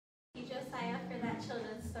Josiah, for that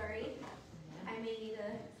children's story. I may need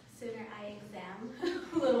a sooner eye exam.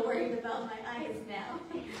 I'm a little worried about my eyes now.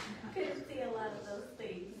 Couldn't see a lot of those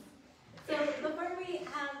things. So before we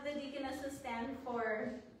have the deaconesses stand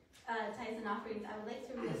for tithes and offerings, I would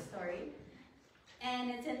like to read a story.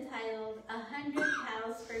 And it's entitled, 100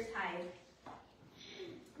 Cows for Tithe.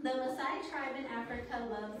 The Maasai tribe in Africa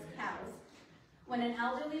loves cows. When an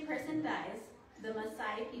elderly person dies, the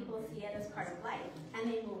Maasai people see it as part of life,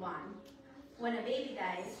 and they move on. When a baby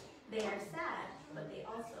dies, they are sad, but they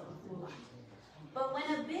also move on. But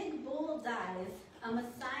when a big bull dies, a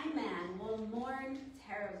Maasai man will mourn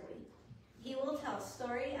terribly. He will tell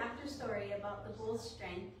story after story about the bull's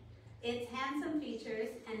strength, its handsome features,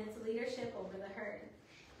 and its leadership over the herd.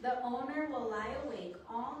 The owner will lie awake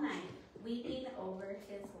all night, weeping over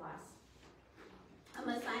his loss. A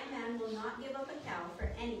Maasai man will not give up a cow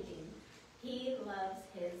for anything. He loves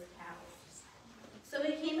his cows. So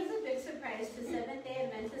it came as a big surprise to Seventh-day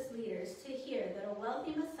Adventist leaders to hear that a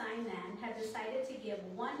wealthy Maasai man had decided to give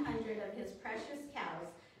 100 of his precious cows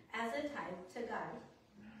as a tithe to God.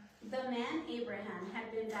 The man, Abraham,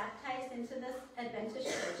 had been baptized into this Adventist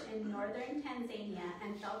church in northern Tanzania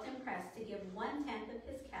and felt impressed to give 1/10 of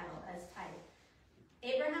his cattle as tithe.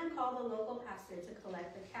 Abraham called the local pastor to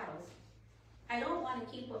collect the cows. I don't want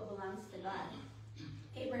to keep what belongs to God,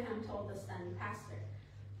 Abraham told the son pastor.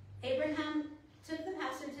 Abraham took the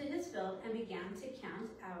pastor to his field and began to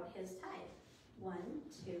count out his tithe. 1,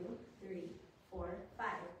 2, 3, 4, 5.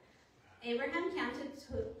 Abraham counted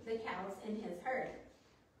the cows in his herd.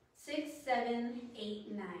 6, 7,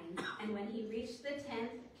 8, 9. And when he reached the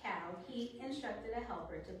 10th cow, he instructed a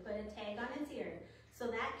helper to put a tag on its ear so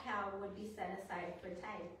that cow would be set aside for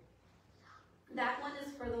tithe. That one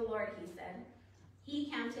is for the Lord, he said.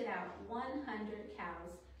 He counted out 100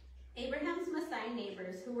 cows. Abraham's Maasai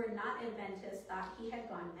neighbors, who were not Adventists, thought he had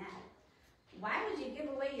gone mad. Why would you give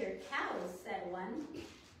away your cows, said one.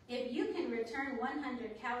 If you can return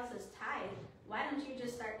 100 cows as tithe, why don't you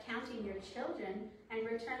just start counting your children and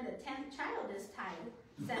return the 10th child as tithe,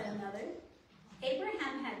 said another.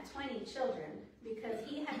 Abraham had 20 children because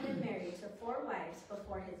he had been married to 4 wives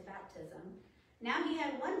before his baptism. Now he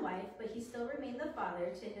had 1 wife, but he still remained the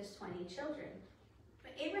father to his 20 children.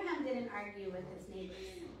 But Abraham didn't argue with his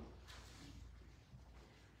neighbors.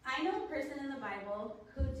 I know a person in the Bible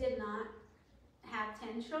who did not have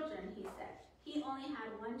 10 children, he said. He only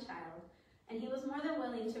had 1 child, and he was more than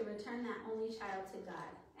willing to return that only child to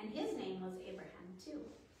God. And his name was Abraham, too.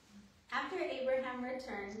 After Abraham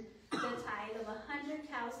returned the tithe of 100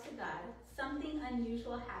 cows to God, something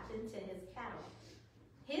unusual happened to his cattle.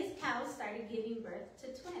 His cows started giving birth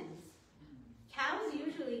to twins. Cows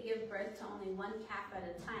usually give birth to only 1 calf at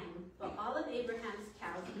a time, but all of Abraham's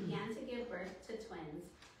cows began to give birth to twins.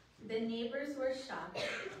 The neighbors were shocked.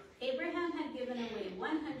 Abraham had given away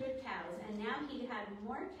 100 cows, and now he had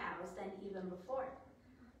more cows than even before.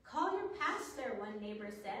 Call your pastor, one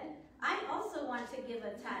neighbor said. I also want to give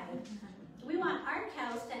a tithe. We want our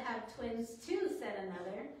cows to have twins too, said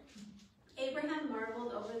another. Abraham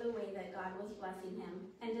marveled over the way that God was blessing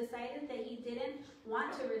him and decided that he didn't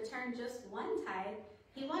want to return just 1 tithe.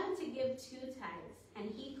 He wanted to give 2 tithes,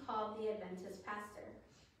 and he called the Adventist pastor.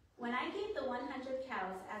 When I gave the 100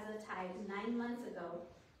 cows as a tithe 9 months ago,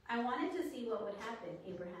 I wanted to see what would happen,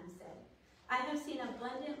 Abraham said. I have seen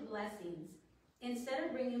abundant blessings. Instead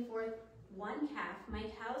of bringing forth 1 calf, my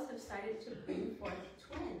cows have started to bring forth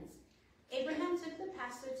twins. Abraham took the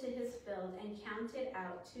pastor to his field and counted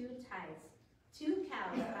out 2 tithes, 2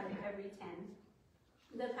 cows out of every 10.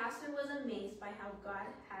 The pastor was amazed by how God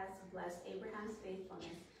has blessed Abraham's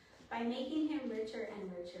faithfulness by making him richer and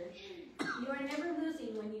richer. You are never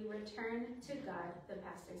losing when you return to God, the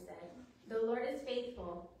pastor said. The Lord is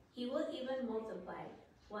faithful. He will even multiply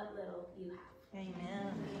what little you have.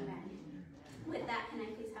 Amen. Amen. With that, can I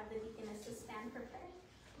please have the deaconesses stand for prayer?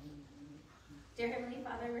 Dear Heavenly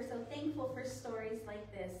Father, we're so thankful for stories like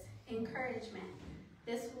this, encouragement.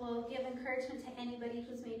 This will give encouragement to anybody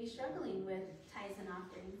who's maybe struggling with tithes and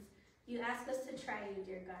offerings. You ask us to try you,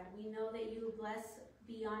 dear God. We know that you bless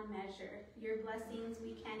beyond measure. Your blessings,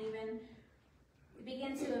 we can't even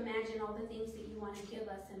begin to imagine all the things that you want to give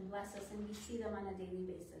us and bless us, and we see them on a daily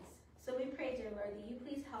basis. So we pray, dear Lord, that you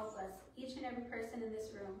please help us, each and every person in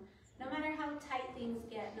this room, no matter how tight things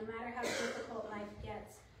get, no matter how difficult life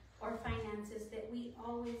gets, or finances, that we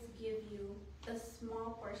always give you the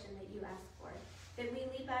small portion that you ask for. That we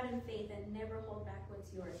leap out in faith and never hold back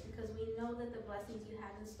what's yours, because we know that the blessings you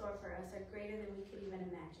have in store for us are greater than we could even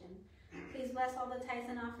imagine. Please bless all the tithes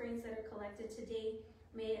and offerings that are collected today.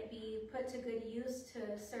 May it be put to good use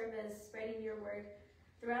to serve as spreading your word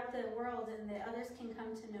throughout the world, and that others can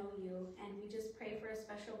come to know you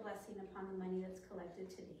special blessing upon the money that's collected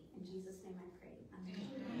today. In Jesus' name I pray.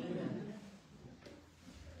 Amen.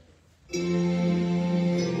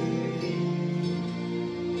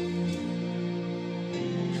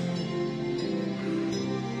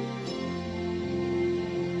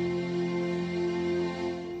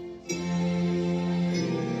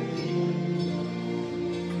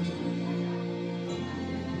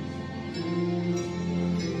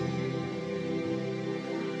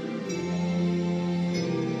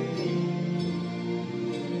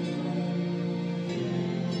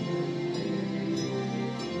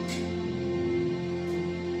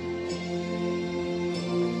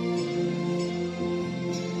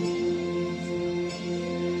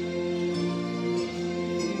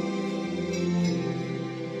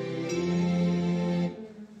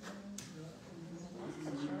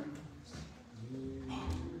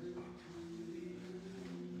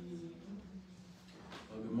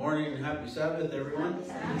 Happy Sabbath, everyone.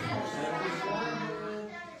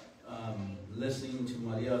 Listening to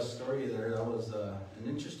Maria's story there, that was an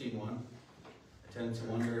interesting one. I tend to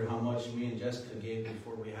wonder how much me and Jessica gave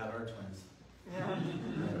before we had our twins.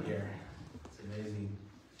 Right here. It's amazing.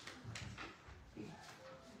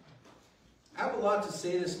 I have a lot to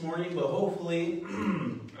say this morning, but hopefully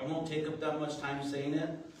I won't take up that much time saying it.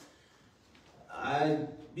 I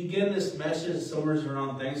began this message somewhere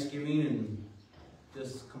around Thanksgiving and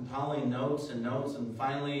just compiling notes, and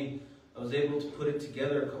finally I was able to put it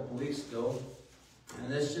together a couple weeks ago. And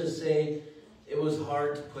let's just say it was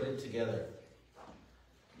hard to put it together.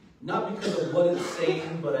 Not because of what it's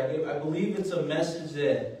saying, but I believe it's a message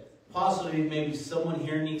that possibly maybe someone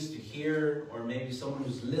here needs to hear, or maybe someone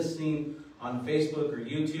who's listening on Facebook or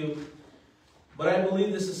YouTube. But I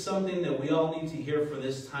believe this is something that we all need to hear for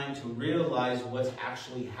this time, to realize what's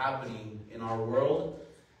actually happening in our world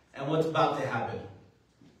and what's about to happen.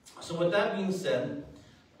 So with that being said,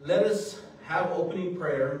 let us have opening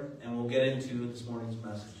prayer and we'll get into this morning's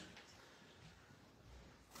message.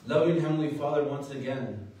 Loving Heavenly Father, once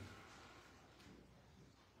again,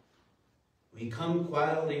 we come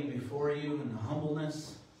quietly before you in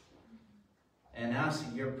humbleness and ask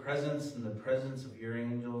that your presence and the presence of your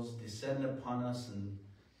angels descend upon us and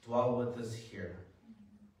dwell with us here.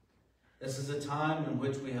 This is a time in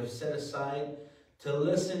which we have set aside to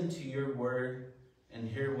listen to your word and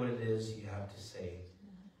hear what it is you have to say.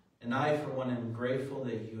 And I, for one, am grateful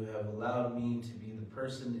that you have allowed me to be the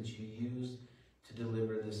person that you used to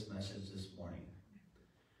deliver this message this morning.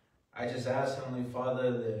 I just ask, Heavenly Father,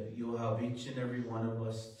 that you will help each and every one of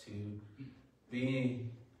us to be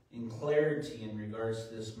in clarity in regards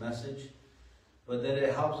to this message, but that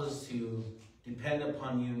it helps us to depend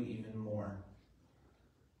upon you even more.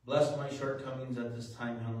 Bless my shortcomings at this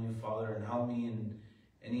time, Heavenly Father, and help me in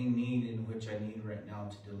any need in which I need right now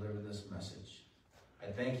to deliver this message.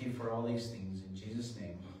 I thank you for all these things. In Jesus'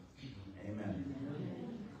 name, amen.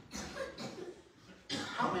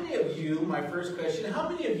 How many of you, my first question, how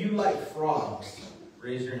many of you like frogs?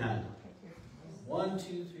 Raise your hand. 1,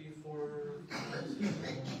 2, 3, 4, 5,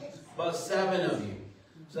 6, about 7 of you.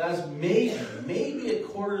 So that's maybe a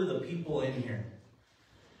quarter of the people in here.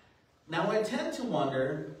 Now I tend to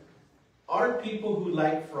wonder, are people who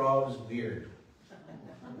like frogs weird?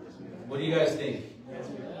 What do you guys think?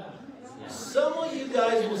 Some of you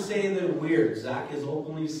guys will say they're weird. Zach is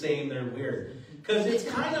openly saying they're weird. Because it's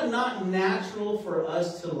kind of not natural for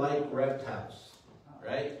us to like reptiles,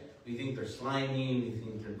 right? We think they're slimy, we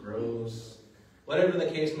think they're gross. Whatever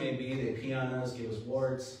the case may be, they pee on us, give us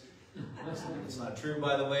warts. It's not true,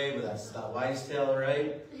 by the way, but that's that wise tale,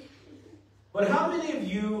 right? But how many of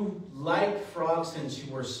you liked frogs since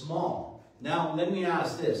you were small? Now, let me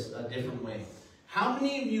ask this a different way. How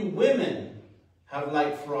many of you women have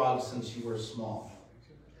liked frogs since you were small?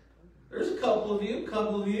 There's a couple of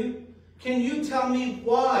you. Can you tell me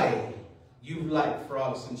why you've liked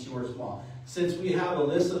frogs since you were small? Since we have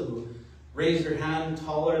Alyssa, who raised her hand,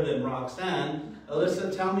 taller than Roxanne.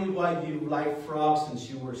 Alyssa, tell me why you've liked frogs since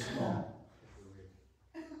you were small.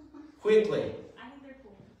 Quickly. I think they're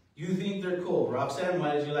cool. You think they're cool. Roxanne,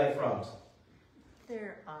 why did you like frogs?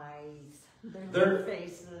 Their eyes, their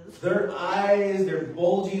faces. Their eyes, their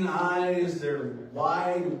bulging eyes, their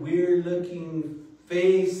wide, weird-looking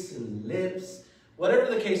face and lips.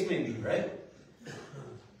 Whatever the case may be, right?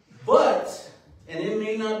 But, and it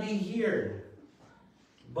may not be here,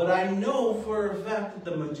 but I know for a fact that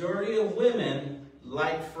the majority of women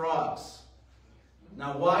like frogs.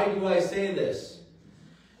 Now, why do I say this?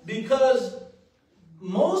 Because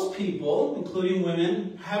most people, including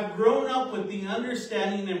women, have grown up with the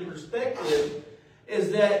understanding and perspective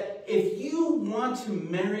is that if you want to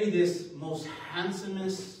marry this most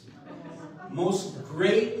handsomest, most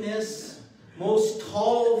greatness, most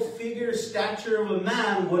tall figure, stature of a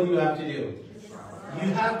man, what do you have to do?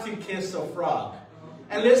 You have to kiss a frog.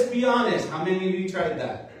 And let's be honest, how many of you tried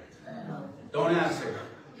that? Don't answer,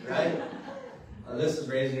 right? Alyssa's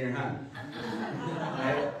raising her hand.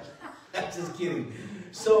 Right? I'm just kidding.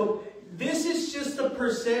 So this is just a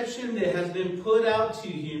perception that has been put out to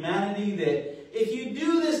humanity that if you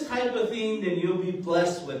do this type of thing, then you'll be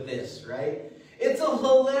blessed with this, right? It's a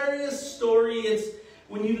hilarious story. It's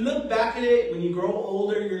when you look back at it, when you grow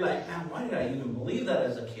older, you're like, man, why did I even believe that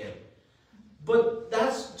as a kid? But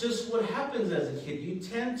that's just what happens as a kid. You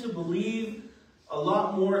tend to believe a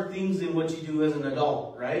lot more things than what you do as an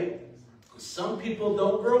adult, right? Some people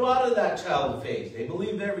don't grow out of that child phase. They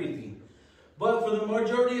believe everything. But for the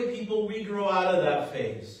majority of people, we grow out of that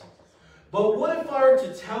phase. But what if I were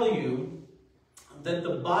to tell you that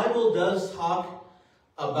the Bible does talk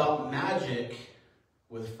about magic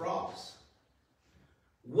with frogs?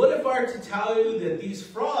 What if I were to tell you that these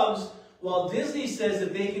frogs, while Disney says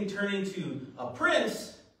that they can turn into a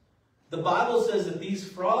prince, the Bible says that these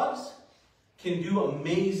frogs can do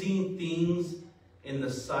amazing things in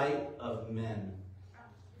the sight of men?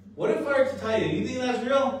 What if I were to tell you, you think that's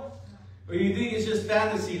real? Or you think it's just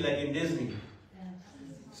fantasy like in Disney?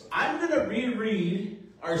 So I'm going to reread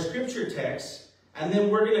our scripture text, and then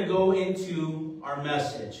we're going to go into our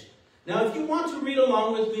message. Now, if you want to read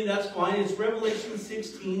along with me, that's fine. It's Revelation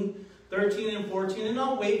 16, 13, and 14, and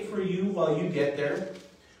I'll wait for you while you get there.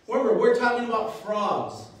 Remember, we're talking about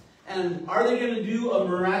frogs. And are they going to do a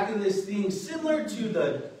miraculous thing similar to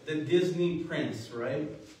the Disney prince, right?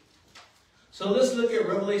 So let's look at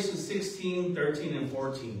Revelation 16, 13, and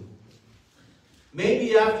 14.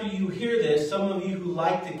 Maybe after you hear this, some of you who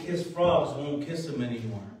like to kiss frogs won't kiss them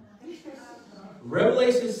anymore.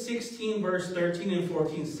 Revelation 16, verse 13 and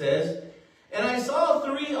 14 says, "And I saw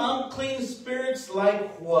 3 unclean spirits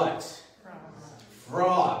like what?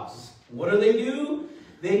 Frogs. What do?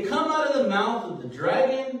 They come out of the mouth of the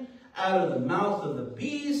dragon, out of the mouth of the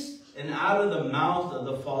beast, and out of the mouth of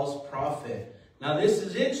the false prophet." Now this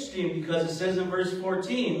is interesting because it says in verse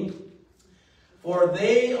 14, "For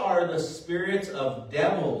they are the spirits of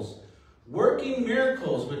devils, working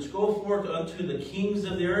miracles, which go forth unto the kings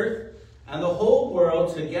of the earth and the whole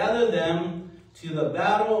world, to gather them to the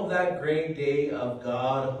battle of that great day of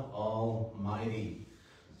God Almighty."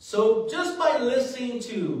 So just by listening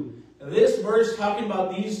to this verse talking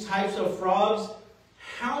about these types of frogs,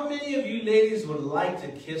 how many of you ladies would like to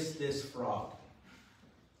kiss this frog?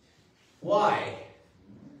 Why?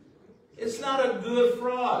 It's not a good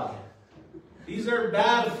frog. These are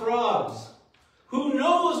bad frogs. Who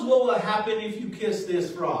knows what will happen if you kiss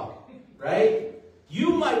this frog, right?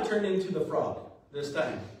 You might turn into the frog this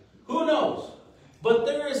time. Who knows? But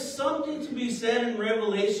there is something to be said in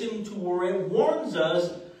Revelation to where it warns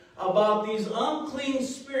us about these unclean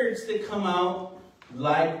spirits that come out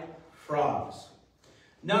like frogs.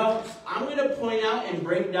 Now, I'm going to point out and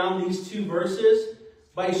break down these 2 verses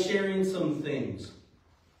by sharing some things.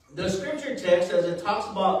 The scripture text, as it talks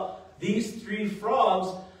about these 3 frogs,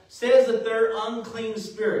 says that they're unclean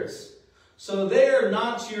spirits. So they are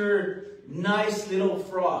not your nice little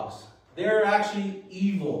frogs. They're actually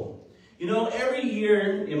evil. You know, every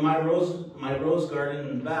year in my rose garden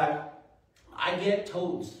in the back, I get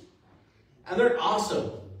toads. And they're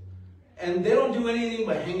awesome. And they don't do anything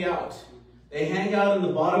but hang out. They hang out in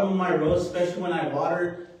the bottom of my rose, especially when I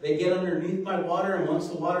water. They get underneath my water, and once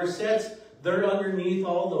the water sets, they're underneath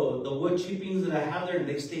all the wood chippings that I have there, and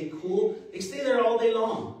they stay cool. They stay there all day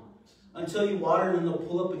long until you water, and then they'll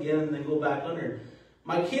pull up again and then go back under.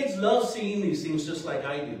 My kids love seeing these things just like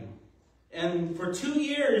I do. And for 2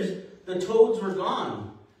 years, the toads were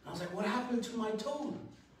gone. I was like, what happened to my toad?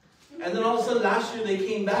 And then all of a sudden, last year, they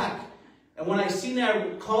came back. And when I seen that, I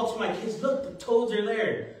called to my kids, look, the toads are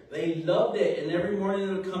there. They loved it. And every morning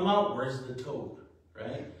they would come out, where's the toad?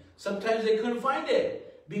 Right? Sometimes they couldn't find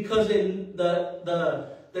it because the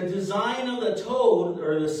design of the toad,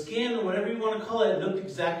 or the skin, or whatever you want to call it, looked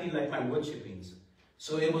exactly like my wood chippings.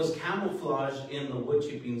 So it was camouflaged in the wood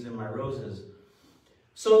chippings in my roses.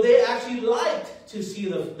 So they actually liked to see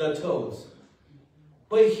the toads.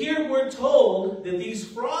 But here we're told that these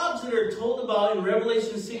frogs that are told about in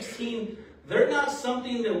Revelation 16, they're not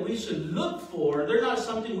something that we should look for. They're not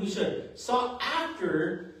something we should sought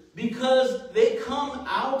after, because they come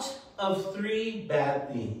out of 3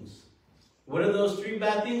 bad things. What are those 3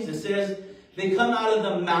 bad things? It says they come out of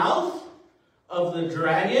the mouth of the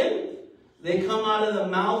dragon, they come out of the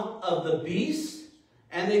mouth of the beast,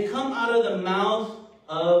 and they come out of the mouth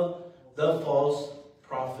of the false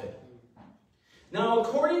prophet. Now,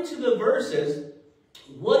 according to the verses,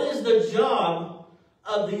 what is the job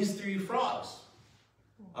of these three frogs?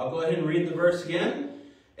 I'll go ahead and read the verse again.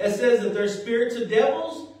 It says that they're spirits of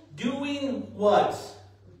devils doing what?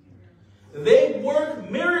 They work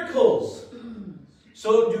miracles.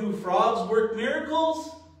 So do frogs work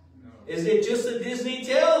miracles? Is it just a Disney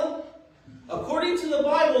tale? According to the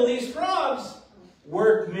Bible, these frogs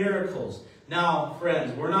work miracles. Now,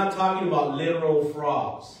 friends, we're not talking about literal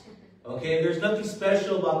frogs. Okay, there's nothing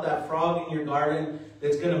special about that frog in your garden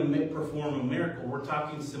that's going to perform a miracle. We're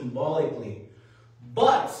talking symbolically.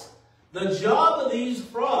 But the job of these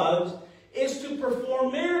frogs is to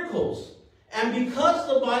perform miracles. And because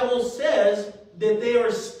the Bible says that they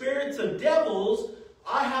are spirits of devils,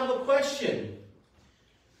 I have a question.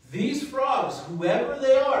 These frogs, whoever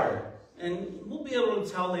they are, and we'll be able to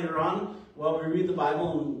tell later on while we read the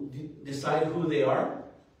Bible and decide who they are.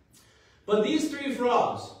 But these three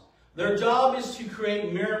frogs, their job is to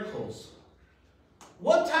create miracles.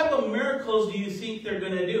 What type of miracles do you think they're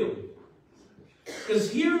going to do?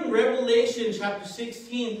 Because here in Revelation chapter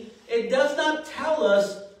 16, it does not tell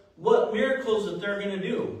us what miracles that they're going to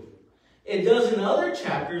do. It does in other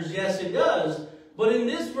chapters, yes it does, but in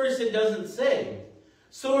this verse it doesn't say.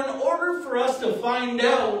 So in order for us to find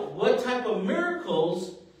out what type of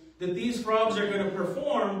miracles that these frogs are going to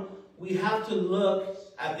perform, we have to look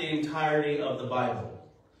at the entirety of the Bible.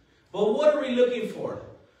 But what are we looking for?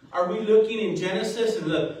 Are we looking in Genesis and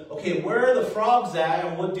look, okay, where are the frogs at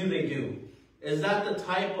and what do they do? Is that the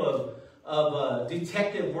type of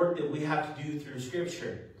detective work that we have to do through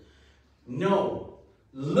Scripture? No.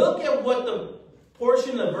 Look at what the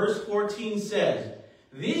portion of verse 14 says.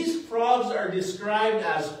 These frogs are described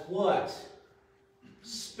as what?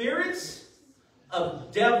 Spirits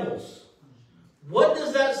of devils. What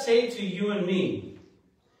does that say to you and me?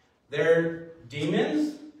 They're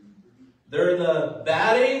demons. They're the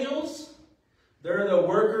bad angels. They're the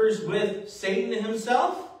workers with Satan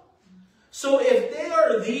himself. So if they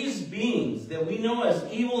are these beings that we know as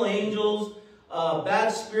evil angels, bad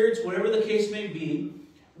spirits, whatever the case may be,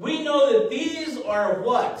 we know that these are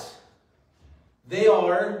what? They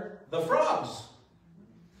are the frogs.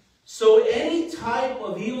 So any type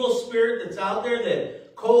of evil spirit that's out there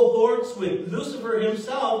that cohorts with Lucifer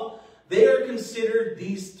himself, they are considered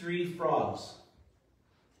these three frogs.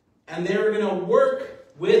 And they're going to work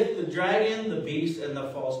with the dragon, the beast, and the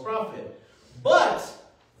false prophet. But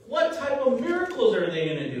what type of miracles are they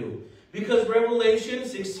going to do? Because Revelation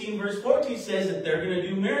 16 verse 14 says that they're going to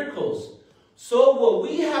do miracles. So what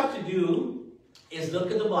we have to do is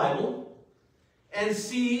look at the Bible and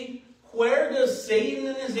see where does Satan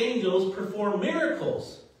and his angels perform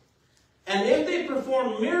miracles. And if they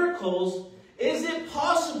perform miracles, is it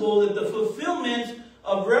possible that the fulfillment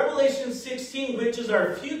of Revelation 16, which is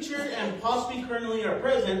our future and possibly currently our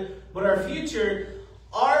present, but our future,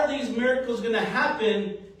 are these miracles going to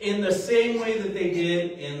happen in the same way that they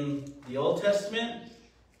did in the Old Testament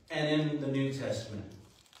and in the New Testament?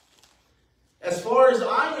 As far as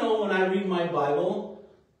I know, when I read my Bible,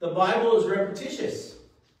 the Bible is repetitious.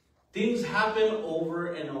 Things happen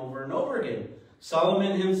over and over and over again.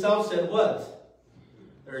 Solomon himself said what?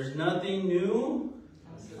 There's nothing new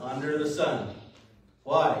under the sun.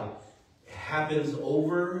 Why? It happens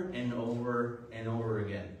over and over and over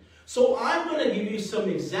again. So I'm going to give you some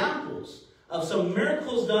examples of some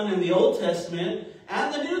miracles done in the Old Testament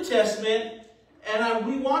and the New Testament, and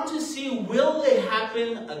we want to see, will they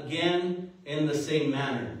happen again in the same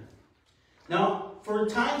manner? Now, for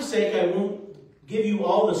time's sake, I won't give you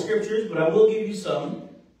all the scriptures, but I will give you some.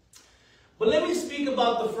 But let me speak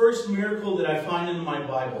about the first miracle that I find in my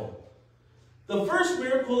Bible. The first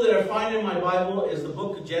miracle that I find in my Bible is the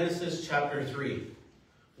book of Genesis chapter 3.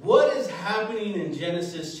 What is happening in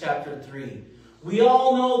Genesis chapter 3? We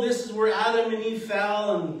all know this is where Adam and Eve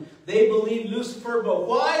fell and they believed Lucifer. But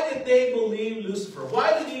why did they believe Lucifer?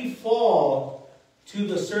 Why did he fall to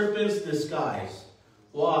the serpent's disguise?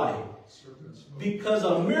 Why? Because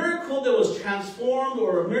a miracle that was transformed,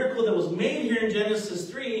 or a miracle that was made here in Genesis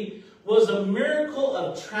 3, was a miracle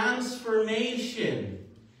of transformation.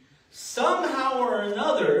 Somehow or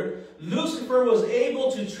another, Lucifer was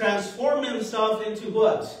able to transform himself into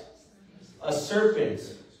what? A serpent,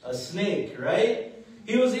 a snake, right?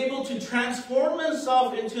 He was able to transform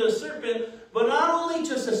himself into a serpent, but not only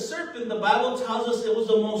just a serpent, the Bible tells us it was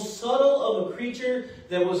the most subtle of a creature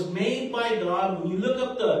that was made by God. When you look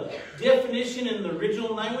up the definition in the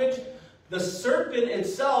original language, the serpent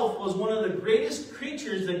itself was one of the greatest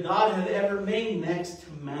creatures that God had ever made next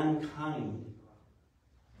to mankind.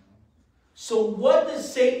 So what did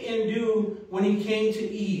Satan do when he came to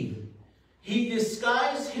Eve? He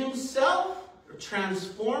disguised himself, or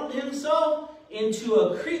transformed himself into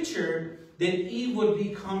a creature that Eve would be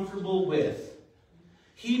comfortable with.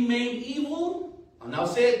 He made evil, and I'll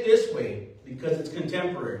say it this way because it's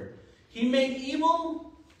contemporary. He made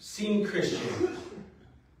evil seem Christian.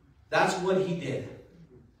 That's what he did.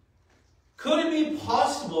 Could it be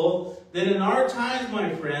possible that in our times,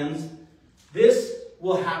 my friends, this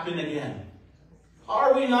will happen again?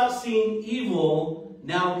 Are we not seeing evil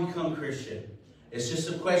now become Christian? It's just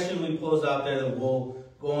a question we pose out there that we'll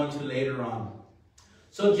go into later on.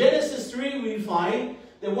 So Genesis 3, we find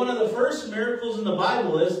that one of the first miracles in the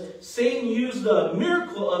Bible is Satan used the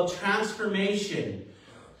miracle of transformation.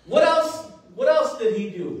 What else did he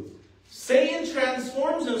do? Satan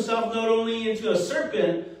transforms himself not only into a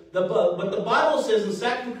serpent, but the Bible says in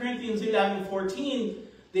 2 Corinthians 11:14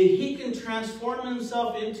 that he can transform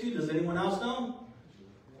himself into, does anyone else know?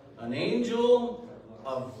 An angel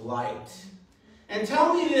of light. And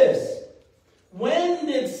tell me this, when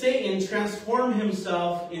did Satan transform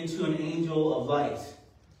himself into an angel of light?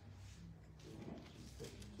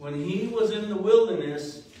 When he was in the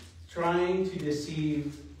wilderness trying to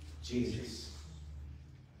deceive Jesus.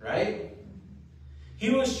 Right? He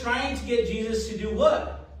was trying to get Jesus to do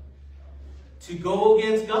what? To go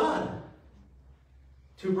against God.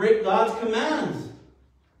 To break God's commands.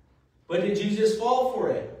 But did Jesus fall for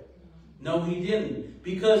it? No, he didn't.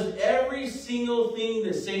 Because every single thing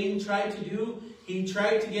that Satan tried to do, he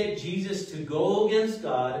tried to get Jesus to go against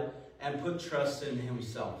God and put trust in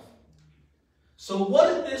himself. So what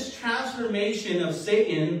did this transformation of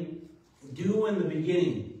Satan do in the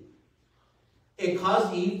beginning? It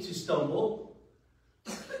caused Eve to stumble.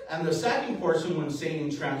 And the second portion, when Satan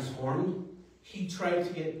transformed, he tried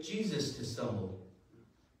to get Jesus to stumble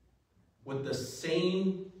with the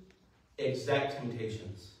same exact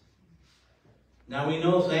temptations. Now we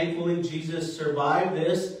know, thankfully, Jesus survived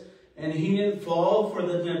this, and he didn't fall for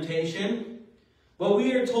the temptation. But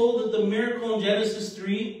we are told that the miracle in Genesis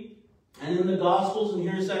 3, and in the Gospels, and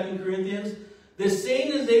here in 2 Corinthians, that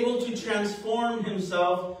Satan is able to transform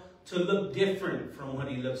himself to look different from what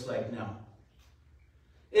he looks like now.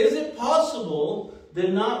 Is it possible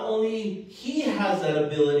that not only he has that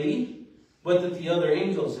ability, but that the other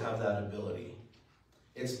angels have that ability?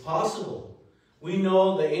 It's possible. We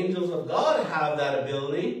know the angels of God have that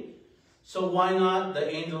ability, so why not the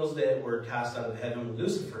angels that were cast out of heaven with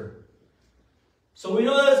Lucifer? So we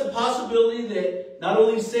know that it's a possibility that not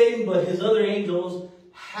only Satan, but his other angels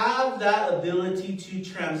have that ability to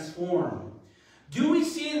transform. Do we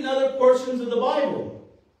see it in other portions of the Bible?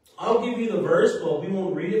 I'll give you the verse, but we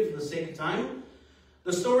won't read it for the sake of time.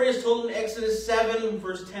 The story is told in Exodus 7,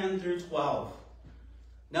 verse 10 through 12.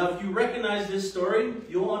 Now, if you recognize this story,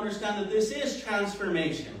 you'll understand that this is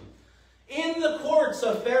transformation. In the courts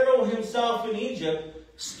of Pharaoh himself in Egypt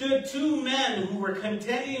stood two men who were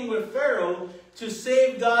contending with Pharaoh to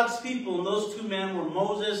save God's people. And those two men were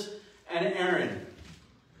Moses and Aaron.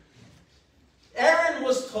 Aaron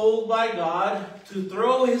was told by God to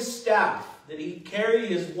throw his staff, that he carry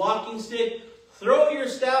his walking stick, throw your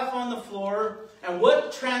staff on the floor, and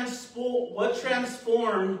what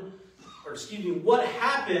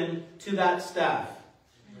happened to that staff?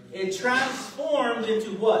 It transformed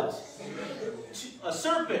into what? A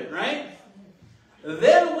serpent, right?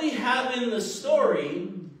 Then we have in the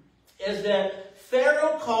story is that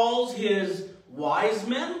Pharaoh calls his wise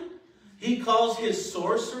men, he calls his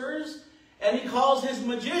sorcerers, and he calls his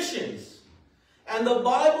magicians. And the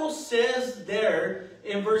Bible says there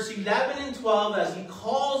in verse 11 and 12, as he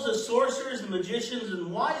calls the sorcerers, the magicians,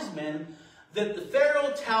 and wise men, that the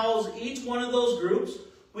Pharaoh tells each one of those groups,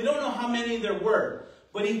 we don't know how many there were,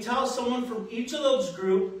 but he tells someone from each of those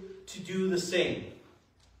groups to do the same.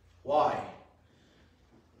 Why?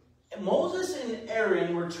 Moses and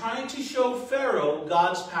Aaron were trying to show Pharaoh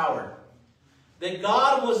God's power. That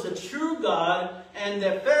God was the true God and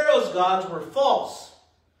that Pharaoh's gods were false.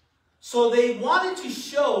 So they wanted to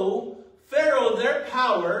show Pharaoh their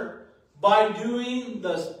power by throwing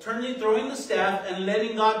the staff and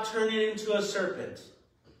letting God turn it into a serpent.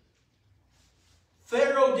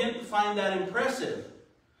 Pharaoh didn't find that impressive.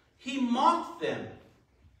 He mocked them.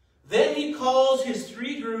 Then he calls his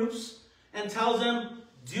three groups and tells them,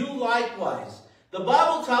 do likewise. The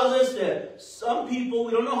Bible tells us that some people,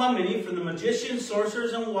 we don't know how many, from the magicians,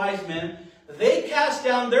 sorcerers, and wise men, they cast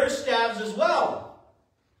down their staffs as well.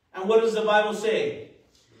 And what does the Bible say?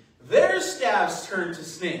 Their staffs turned to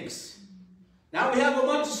snakes. Now we have a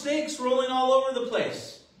bunch of snakes rolling all over the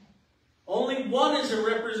place. Only one is a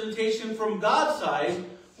representation from God's side.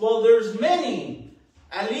 Well, there's many.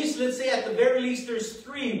 At least, let's say at the very least, there's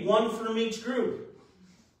three, one from each group.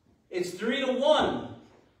 It's 3-1.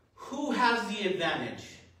 Who has the advantage?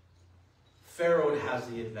 Pharaoh has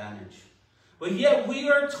the advantage. But yet we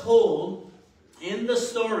are told in the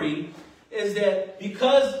story is that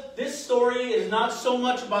because this story is not so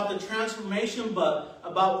much about the transformation, but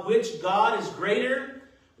about which God is greater,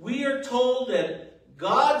 we are told that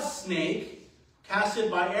God's snake,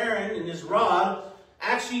 casted by Aaron in his rod,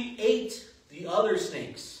 actually ate the other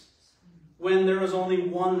snakes when there was only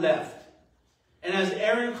one left. And as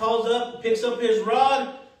Aaron picks up his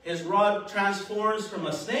rod transforms from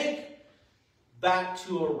a snake back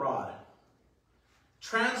to a rod.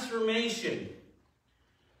 Transformation.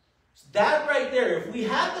 That right there, if we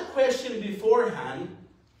had the question beforehand,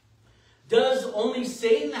 does only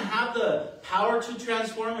Satan have the power to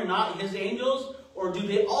transform and not his angels? Or do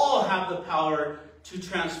they all have the power to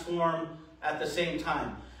transform at the same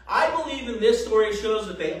time? I believe in this story shows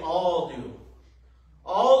that they all do.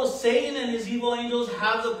 All Satan and his evil angels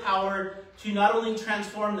have the power to not only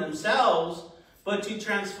transform themselves, but to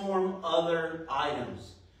transform other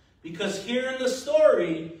items. Because here in the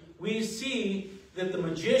story, we see that the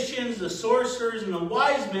magicians, the sorcerers, and the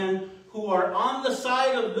wise men who are on the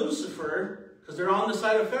side of Lucifer, because they're on the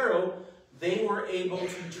side of Pharaoh, they were able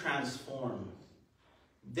to transform.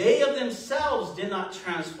 They of themselves did not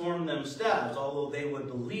transform themselves, although they would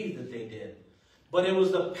believe that they did. But it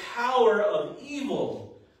was the power of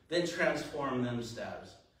evil that transformed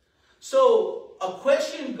themselves. So a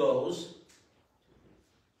question goes,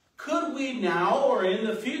 could we now or in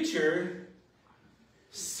the future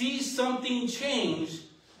see something change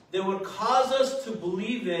that would cause us to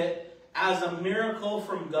believe it as a miracle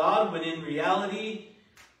from God, when in reality,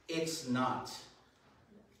 it's not?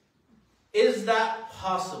 Is that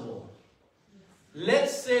possible?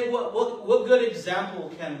 Let's say, what good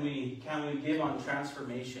example can we give on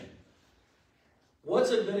transformation?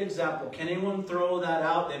 What's a good example? Can anyone throw that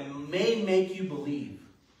out that may make you believe?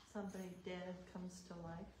 Somebody dead comes to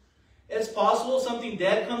life. It's possible something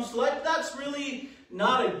dead comes to life. That's really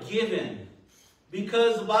not a given.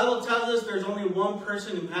 Because the Bible tells us there's only one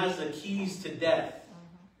person who has the keys to death.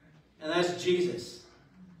 And that's Jesus.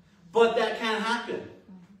 But that can happen.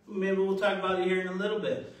 Maybe we'll talk about it here in a little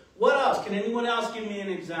bit. What else? Can anyone else give me an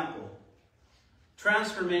example?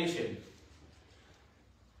 Transformation.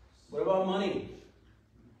 What about money?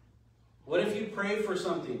 What if you pray for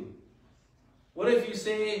something? What if you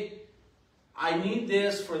say, I need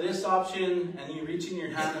this for this option, and you reach in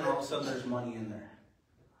your hand and all of a sudden there's money in there.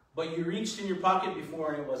 But you reached in your pocket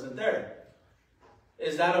before and it wasn't there.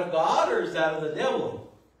 Is that of God or is that of the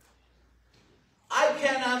devil? I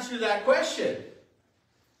can't answer that question,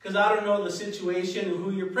 because I don't know the situation and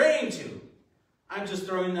who you're praying to. I'm just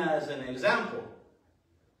throwing that as an example.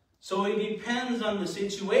 So it depends on the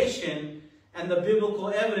situation and the biblical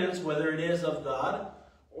evidence, whether it is of God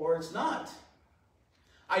or it's not.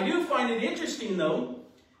 I do find it interesting, though,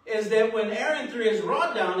 is that when Aaron threw his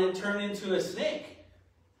rod down, it turned into a snake.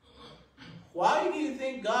 Why do you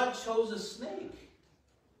think God chose a snake?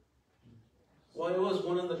 Well, it was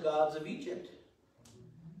one of the gods of Egypt.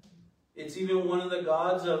 It's even one of the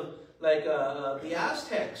gods of, like, the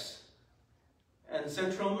Aztecs and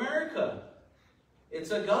Central America.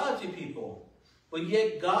 It's a god to people. But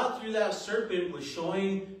yet God, through that serpent, was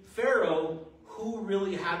showing Pharaoh who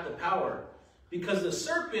really had the power. Because the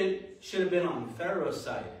serpent should have been on Pharaoh's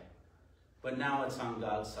side. But now it's on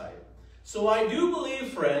God's side. So I do believe,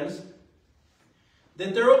 friends,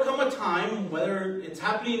 that there will come a time, whether it's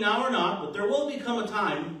happening now or not, but there will become a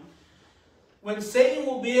time when Satan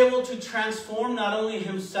will be able to transform not only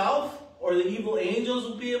himself, or the evil angels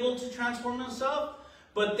will be able to transform themselves,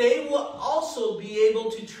 but they will also be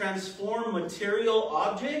able to transform material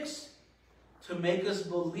objects to make us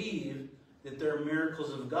believe that they're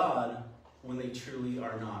miracles of God when they truly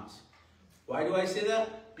are not. Why do I say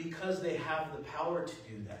that? Because they have the power to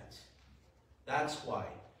do that. That's why.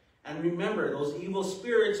 And remember, those evil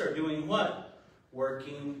spirits are doing what?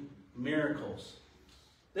 Working miracles.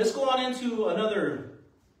 Let's go on into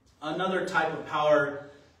another type of power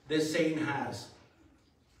that Satan has.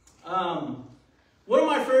 One of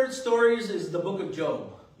my favorite stories is the book of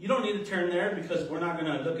Job. You don't need to turn there because we're not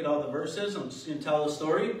going to look at all the verses. I'm just going to tell the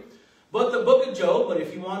story. But the book of Job, but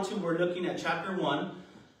if you want to, we're looking at chapter 1.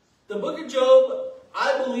 The book of Job,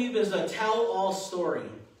 I believe, is a tell-all story.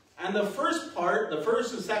 And the first part, the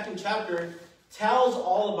first and second chapter, tells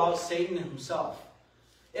all about Satan himself.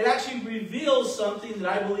 It actually reveals something that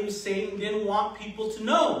I believe Satan didn't want people to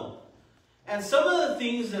know. And some of the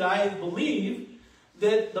things that I believe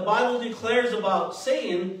that the Bible declares about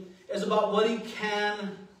Satan is about what he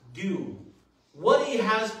can do, what he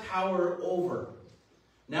has power over.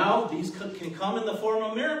 Now, these can come in the form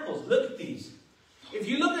of miracles. Look at these. if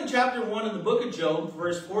you look in chapter 1 of the book of Job,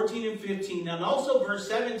 verse 14 and 15, and also verse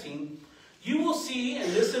 17, you will see,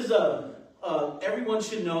 and this is everyone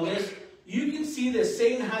should know this, you can see that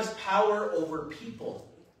Satan has power over people.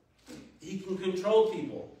 He can control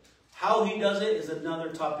people. How he does it is another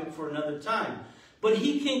topic for another time. But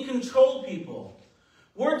he can control people.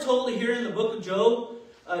 We're told here in the book of Job,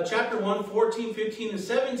 chapter 1, 14, 15, and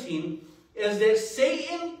 17, is that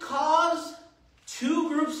Satan caused two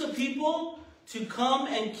groups of people to come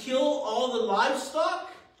and kill all the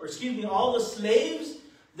livestock, all the slaves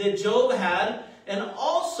that Job had, and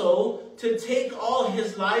also to take all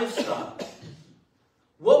his livestock.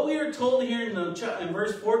 What we are told here in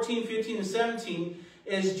verse 14, 15, and 17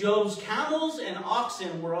 is Job's camels and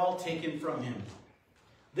oxen were all taken from him.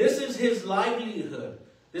 This is his livelihood.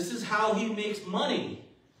 This is how he makes money.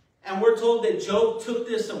 And we're told that Job took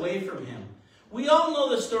this away from him. We all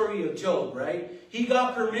know the story of Job, right? He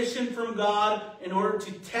got permission from God in order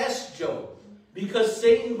to test Job. Because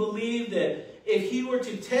Satan believed that if he were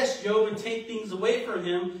to test Job and take things away from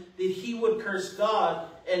him, that he would curse God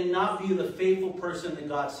and not be the faithful person that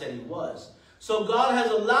God said he was. So God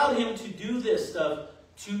has allowed him to do this stuff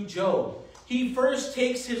to Job. He first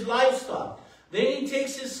takes his livestock. Then he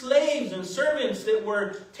takes his slaves and servants that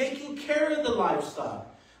were taking care of the livestock.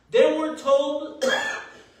 Then we're told,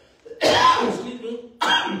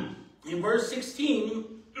 in verse 16,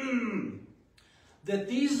 that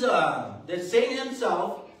Satan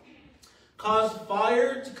himself caused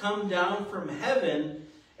fire to come down from heaven,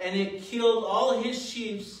 and it killed all his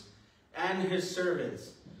sheep and his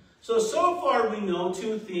servants. So far we know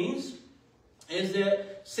two things, is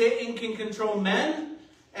that Satan can control men,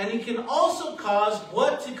 and he can also cause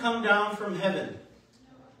what to come down from heaven?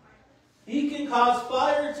 He can cause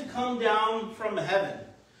fire to come down from heaven.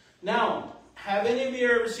 Now, have any of you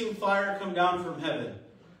ever seen fire come down from heaven?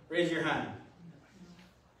 Raise your hand.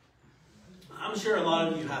 I'm sure a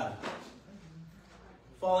lot of you have.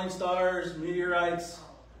 Falling stars, meteorites,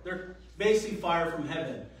 they're basically fire from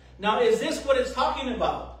heaven. Now, is this what it's talking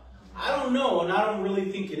about? I don't know, and I don't really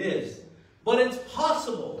think it is. But it's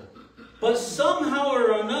possible. But somehow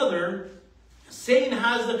or another, Satan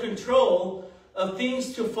has the control of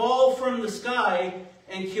things to fall from the sky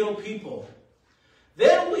and kill people.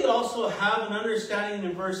 Then we also have an understanding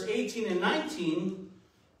in verse 18 and 19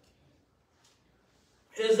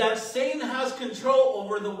 is that Satan has control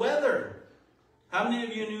over the weather. How many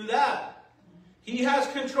of you knew that? He has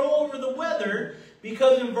control over the weather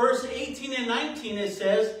because in verse 18 and 19 it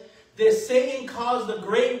says that Satan caused a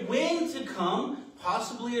great wind to come,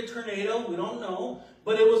 possibly a tornado, we don't know,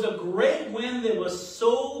 but it was a great wind that was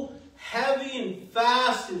so heavy and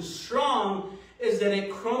fast and strong is that it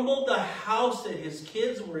crumbled the house that his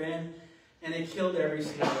kids were in and it killed every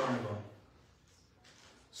single one of them.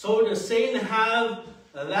 So does Satan have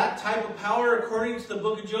that type of power according to the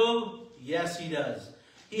book of Job? Yes, he does.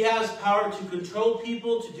 He has power to control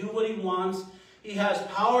people, to do what he wants. He has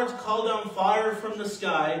power to call down fire from the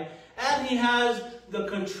sky. And he has the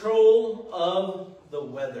control of the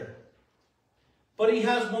weather. But he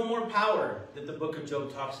has one more power that the book of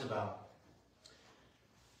Job talks about.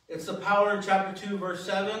 It's the power in chapter 2, verse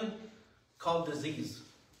 7, called disease.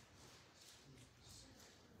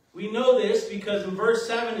 We know this because in verse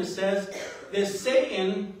 7 it says that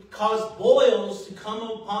Satan caused boils to come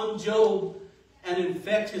upon Job and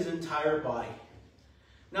infect his entire body.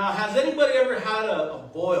 Now, has anybody ever had a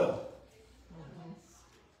boil?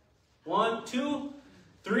 1, 2,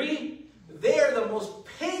 3. They are the most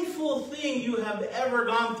painful thing you have ever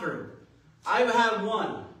gone through. I've had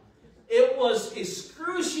one. It was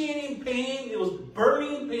excruciating pain. It was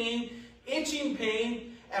burning pain, itching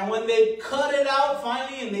pain. And when they cut it out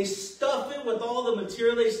finally and they stuff it with all the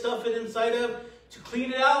material they stuff it inside of to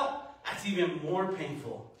clean it out, that's even more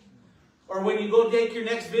painful. Or when you go take your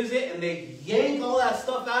next visit and they yank all that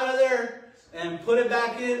stuff out of there and put it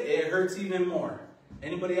back in, it hurts even more.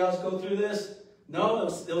 Anybody else go through this? No,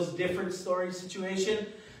 it was a different story situation.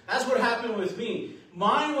 That's what happened with me.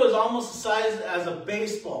 Mine was almost the size as a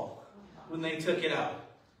baseball when they took it out.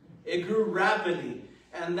 It grew rapidly,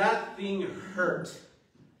 and that thing hurt.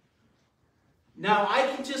 Now, I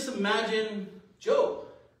can just imagine Job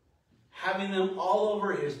having them all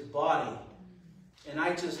over his body, and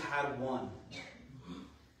I just had one.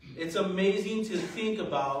 It's amazing to think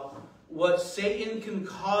about what Satan can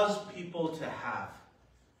cause people to have.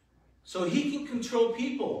 So he can control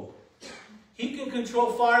people. He can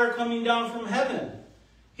control fire coming down from heaven.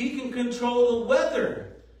 He can control the weather.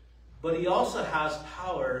 But he also has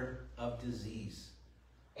power of disease.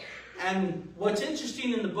 And what's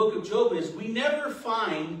interesting in the book of Job is we never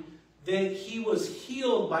find that he was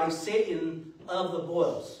healed by Satan of the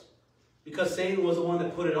boils because Satan was the one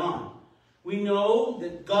that put it on. We know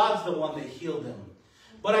that God's the one that healed them.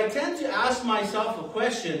 But I tend to ask myself a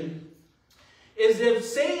question, is if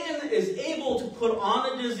Satan is able to put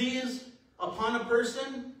on a disease upon a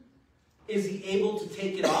person, is he able to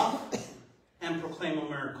take it off and proclaim a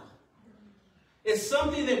miracle? It's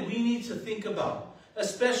something that we need to think about,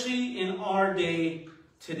 especially in our day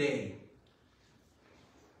today.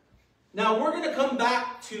 Now, we're going to come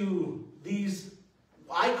back to these,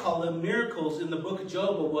 I call them miracles in the book of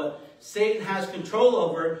Job, of what Satan has control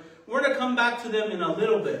over. We're going to come back to them in a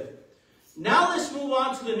little bit. Now let's move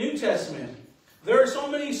on to the New Testament. There are so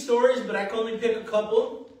many stories, but I can only pick a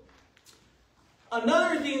couple.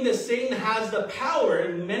 Another thing that Satan has the power,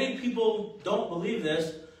 and many people don't believe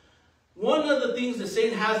this, one of the things that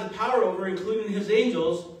Satan has the power over, including his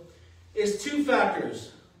angels, is two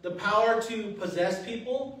factors. The power to possess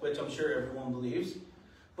people, which I'm sure everyone believes,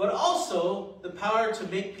 but also the power to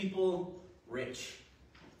make people rich.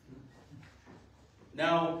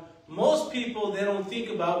 Now, most people, they don't think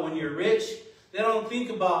about when you're rich, they don't think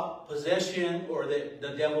about possession or that the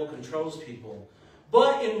devil controls people.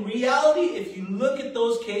 But in reality, if you look at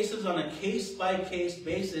those cases on a case-by-case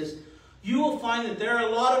basis, you will find that there are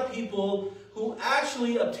a lot of people who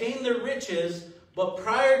actually obtain their riches, but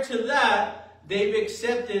prior to that, they've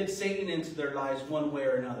accepted Satan into their lives one way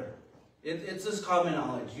or another. It's just common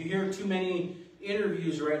knowledge. You hear too many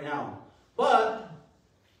interviews right now. But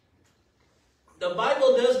the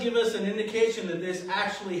Bible does give us an indication that this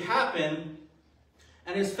actually happened,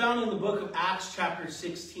 and it's found in the book of Acts chapter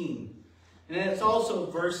 16. And it's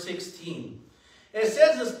also verse 16. It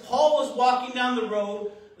says as Paul was walking down the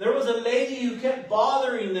road, there was a lady who kept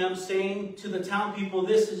bothering them, saying to the town people,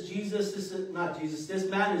 this is Jesus, this is not Jesus, this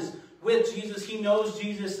man is with Jesus, he knows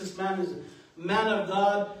Jesus, this man is a man of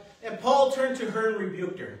God. And Paul turned to her and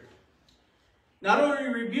rebuked her. Not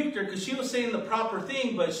only rebuked her because she was saying the proper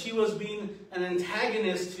thing, but she was being an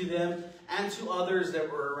antagonist to them and to others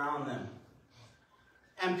that were around them.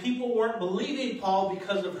 And people weren't believing Paul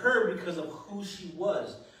because of her, because of who she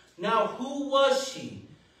was. Now, who was she?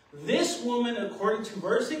 This woman, according to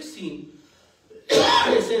verse 16,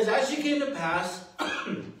 it says, as she came to pass,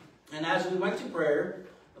 and as we went to prayer,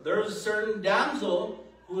 there was a certain damsel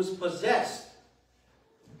who was possessed.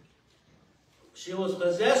 She was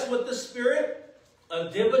possessed with the spirit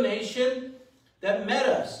of divination that met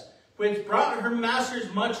us, which brought her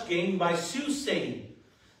masters much gain by soothsaying.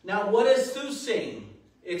 Now, what is soothsaying?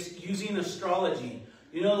 It's using astrology.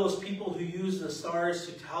 You know those people who use the stars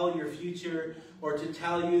to tell your future or to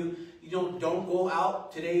tell you, don't go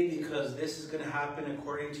out today because this is going to happen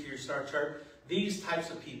according to your star chart. These types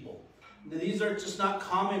of people. These are just not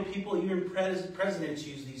common people. Even presidents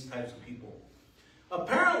use these types of people.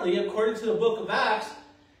 Apparently, according to the book of Acts,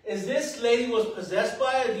 is this lady was possessed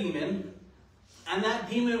by a demon, and that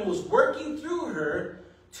demon was working through her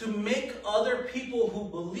to make other people who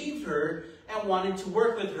believed her and wanted to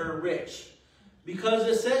work with her rich. Because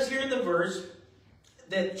it says here in the verse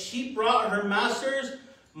that she brought her masters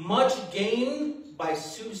much gain by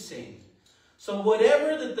soothsaying. So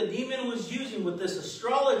whatever that the demon was using with this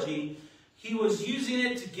astrology, he was using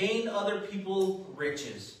it to gain other people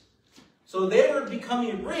riches. So they were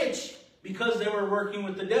becoming rich because they were working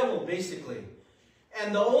with the devil, basically.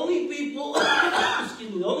 And the only people,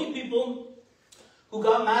 the only people who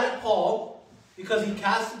got mad at Paul because he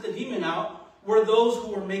casted the demon out were those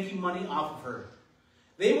who were making money off of her.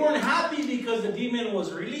 They weren't happy because the demon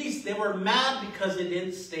was released. They were mad because it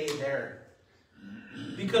didn't stay there.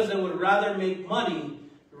 Because they would rather make money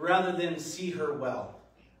rather than see her well.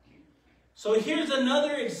 So here's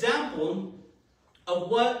another example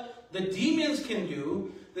of what the demons can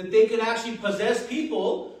do, that they can actually possess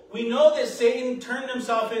people. We know that Satan turned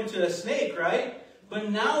himself into a snake, right?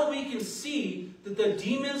 But now we can see that the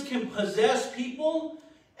demons can possess people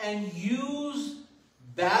and use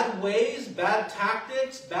bad ways, bad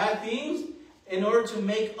tactics, bad things in order to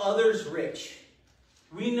make others rich.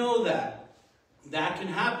 We know that. That can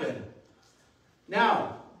happen.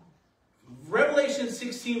 Now, Revelation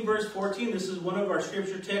 16 verse 14, this is one of our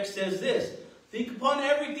scripture texts, says this. Think upon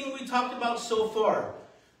everything we talked about so far.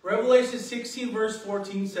 Revelation 16 verse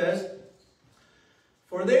 14 says,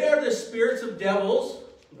 for they are the spirits of devils,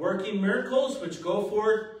 working miracles, which go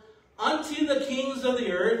forth unto the kings of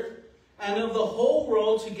the earth, and of the whole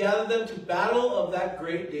world, to gather them to battle of that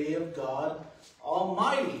great day of God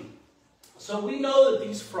Almighty. So we know that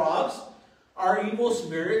these frogs are evil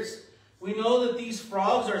spirits. We know that these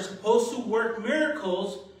frogs are supposed to work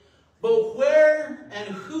miracles, but where and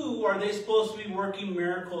who are they supposed to be working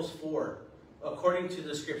miracles for, according to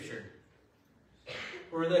the scripture?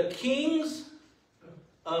 For the kings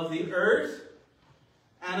of the earth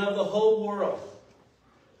and of the whole world.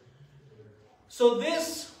 So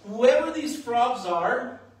whoever these frogs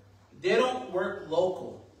are, they don't work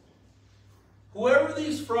local. Whoever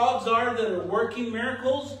these frogs are that are working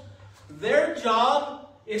miracles, their job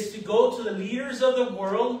is to go to the leaders of the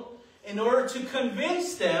world in order to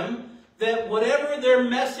convince them that whatever their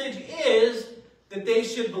message is, that they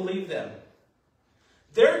should believe them.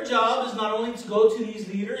 Their job is not only to go to these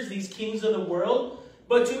leaders, these kings of the world,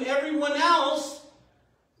 but to everyone else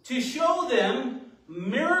to show them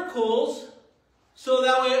miracles so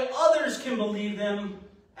that way others can believe them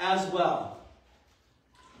as well.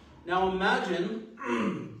 Now imagine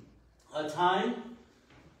a time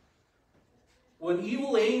when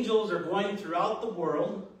evil angels are going throughout the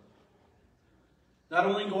world, not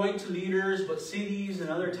only going to leaders, but cities and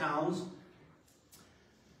other towns,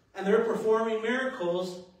 and they're performing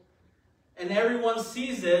miracles, and everyone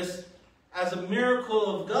sees this as a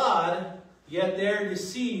miracle of God, yet they're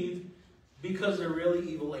deceived because they're really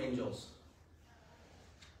evil angels.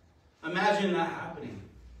 Imagine that happening.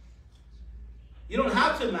 You don't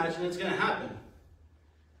have to imagine it's going to happen.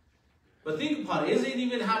 But think upon it. Is it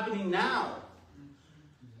even happening now?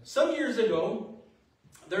 Some years ago,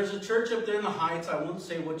 there's a church up there in the Heights. I won't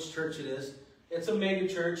say which church it is. It's a mega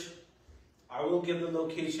church. I will give the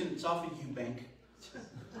location. It's off of Eubank.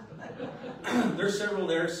 There's several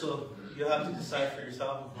there, so you'll have to decide for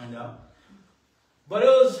yourself and find out. But it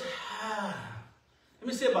was, let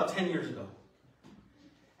me say about 10 years ago.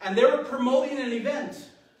 And they were promoting an event.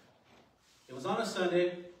 It was on a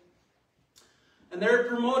Sunday. And they're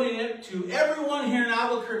promoting it to everyone here in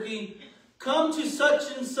Albuquerque. Come to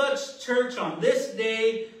such and such church on this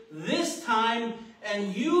day, this time,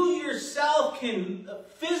 and you yourself can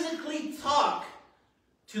physically talk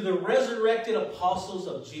to the resurrected apostles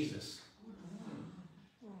of Jesus.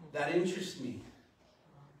 That interests me.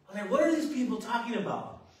 I was like, what are these people talking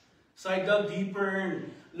about? So I dug deeper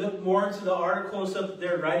and looked more into the article and stuff that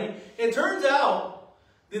they're writing. It turns out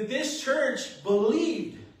that this church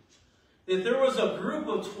believed that there was a group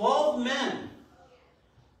of 12 men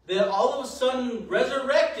that all of a sudden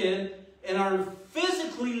resurrected and are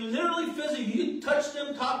literally physically, you touch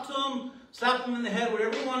them, talk to them, slap them in the head,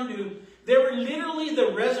 whatever you want to do. They were literally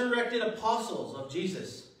the resurrected apostles of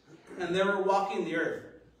Jesus. And they were walking the earth.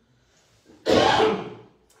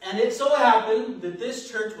 And it so happened that this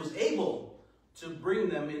church was able to bring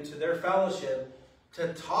them into their fellowship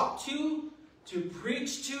to talk to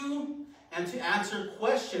preach to, and to answer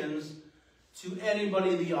questions to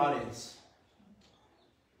anybody in the audience.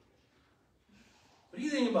 What do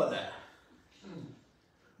you think about that?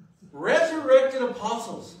 Resurrected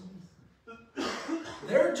apostles.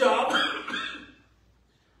 Their job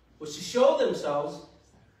was to show themselves,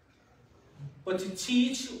 but to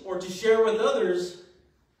teach or to share with others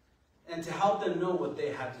and to help them know what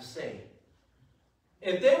they had to say.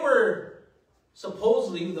 If they were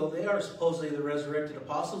supposedly, though they are supposedly the resurrected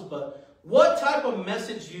apostles, but what type of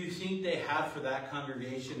message do you think they had for that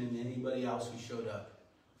congregation and anybody else who showed up?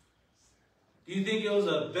 Do you think it was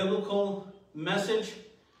a biblical message?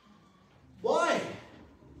 Why?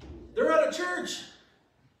 They're at a church.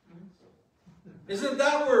 Isn't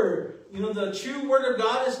that where, the true word of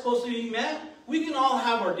God is supposed to be met? We can all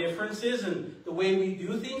have our differences and the way we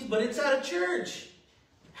do things, but it's at a church.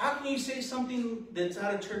 How can you say something that's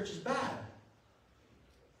at a church is bad?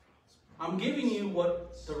 I'm giving you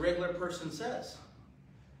what the regular person says.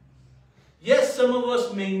 Yes, some of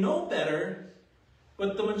us may know better,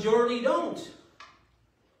 but the majority don't.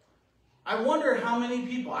 I wonder how many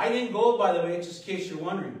people, I didn't go, by the way, just in case you're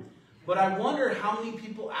wondering, but I wonder how many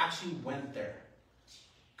people actually went there.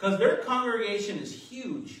 Because their congregation is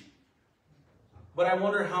huge. But I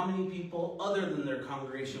wonder how many people other than their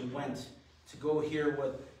congregation went to go hear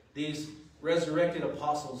what these resurrected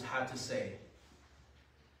apostles had to say.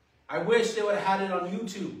 I wish they would have had it on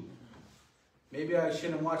YouTube. Maybe I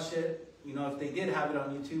shouldn't have watched it, if they did have it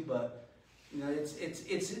on YouTube, but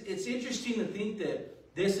it's interesting to think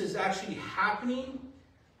that this is actually happening,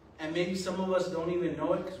 and maybe some of us don't even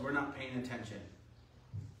know it because we're not paying attention.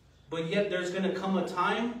 But yet there's going to come a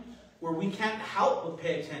time where we can't help but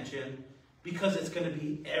pay attention because it's going to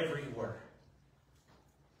be everywhere.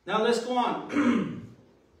 Now let's go on.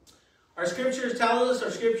 Our scriptures tell us, our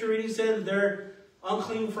scripture reading says they're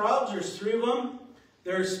unclean frogs. There's 3 of them.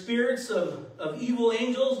 They're spirits of evil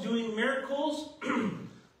angels doing miracles.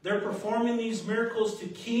 They're performing these miracles to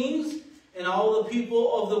kings and all the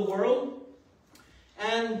people of the world.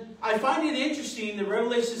 And I find it interesting that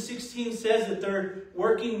Revelation 16 says that they're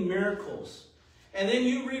working miracles. And then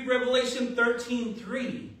you read Revelation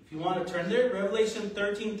 13:3. If you want to turn there, Revelation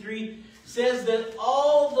 13:3 says that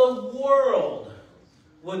all the world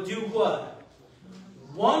would do what?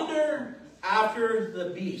 Wonder after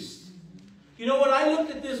the beast. You know, when I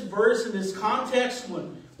looked at this verse in this context,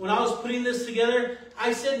 when I was putting this together,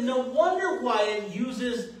 I said, no wonder why it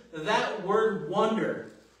uses that word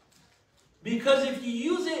wonder. Because if you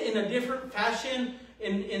use it in a different fashion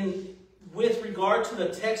with regard to the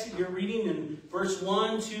text that you're reading in verse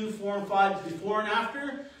 1, 2, 4, and 5, before and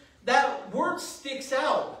after, that word sticks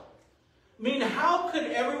out. I mean, how could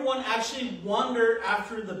everyone actually wonder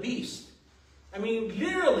after the beast? I mean,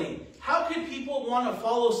 literally, how could people want to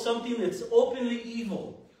follow something that's openly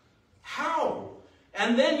evil? How?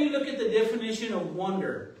 And then you look at the definition of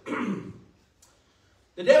wonder.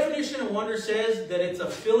 The definition of wonder says that it's a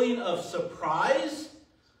feeling of surprise,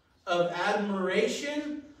 of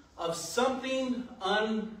admiration, of something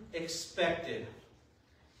unexpected.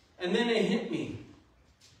 And then it hit me.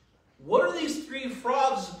 What are these three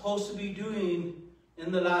frogs supposed to be doing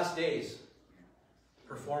in the last days?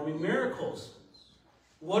 Performing miracles.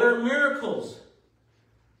 What are miracles?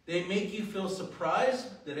 They make you feel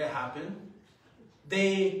surprised that it happened.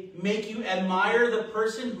 They make you admire the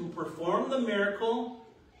person who performed the miracle,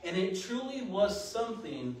 and it truly was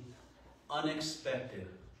something unexpected.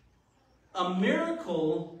 A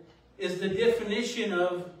miracle is the definition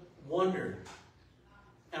of wonder,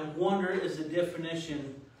 and wonder is the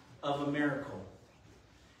definition of a miracle.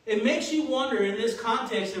 It makes you wonder in this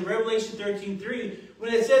context in Revelation 13:3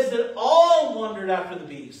 when it says that all wondered after the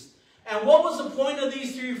beast. And what was the point of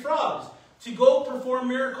these three frogs? To go perform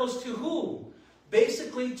miracles to who?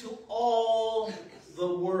 Basically to all the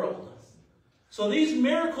world. So these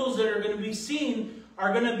miracles that are going to be seen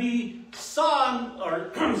are going to be sought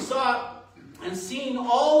and seen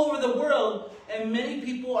all over the world, and many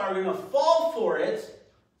people are going to fall for it.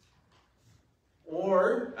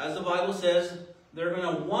 Or, as the Bible says, they're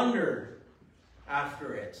going to wonder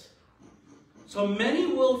after it. So many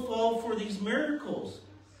will fall for these miracles.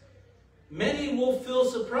 Many will feel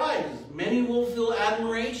surprised. Many will feel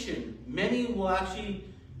admiration. Many will actually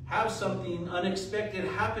have something unexpected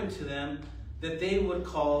happen to them that they would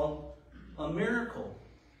call a miracle.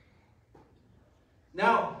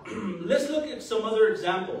 Now, let's look at some other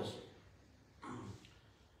examples.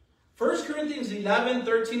 1 Corinthians 11,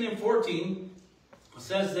 13, and 14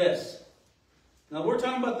 says this. Now, we're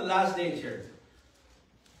talking about the last days here.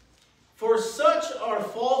 For such are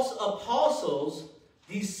false apostles,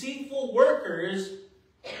 deceitful workers,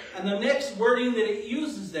 and the next wording that it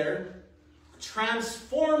uses there,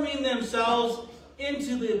 transforming themselves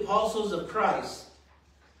into the apostles of Christ.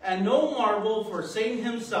 And no marvel, for Satan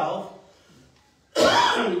himself,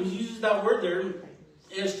 he uses that word there,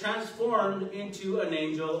 is transformed into an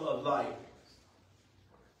angel of light.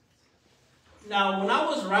 Now, when I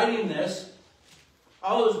was writing this,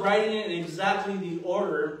 I was writing it in exactly the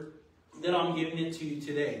order that I'm giving it to you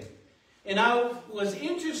today. And I was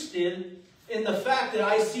interested in the fact that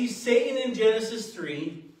I see Satan in Genesis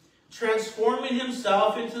 3 transforming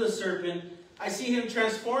himself into the serpent. I see him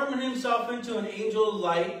transforming himself into an angel of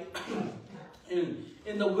light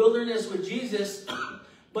in the wilderness with Jesus.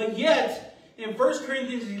 But yet, in 1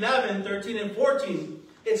 Corinthians 11, 13, and 14,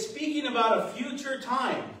 it's speaking about a future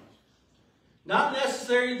time. Not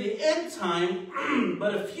necessarily the end time,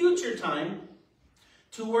 but a future time,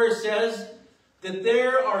 to where it says that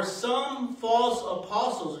there are some false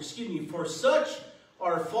apostles, for such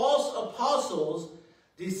are false apostles,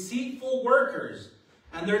 deceitful workers,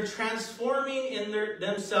 and they're transforming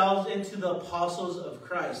themselves into the apostles of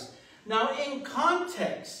Christ. Now, in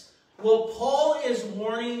context, what Paul is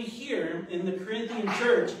warning here in the Corinthian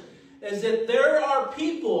church is that there are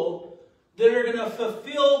people that are going to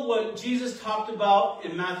fulfill what Jesus talked about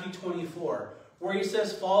in Matthew 24, where he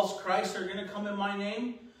says false Christs are going to come in my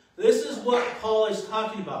name. This is what Paul is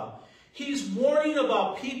talking about. He's warning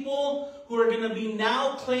about people who are going to be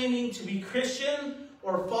now claiming to be Christian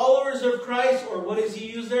or followers of Christ, or what does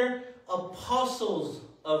he use there? Apostles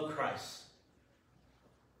of Christ.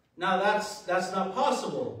 Now that's not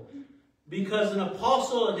possible, because an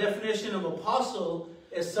apostle, a definition of apostle,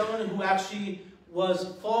 is someone who actually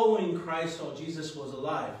was following Christ while Jesus was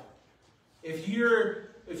alive. If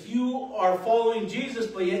you are following Jesus,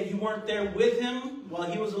 but yet you weren't there with him while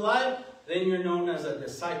he was alive, then you're known as a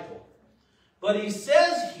disciple. But he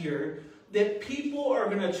says here that people are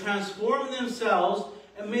going to transform themselves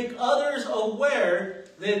and make others aware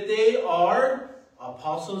that they are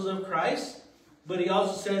apostles of Christ. But he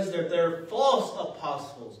also says that they're false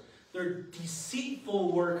apostles. They're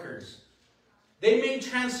deceitful workers. They may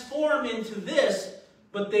transform into this,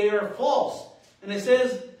 but they are false. And it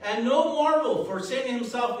says, and no marvel, for Satan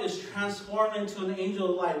himself is transformed into an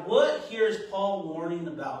angel of light. What here is Paul warning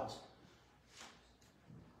about?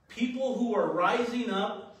 People who are rising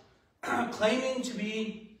up, claiming to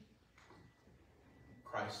be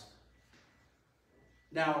Christ.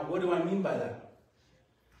 Now, what do I mean by that?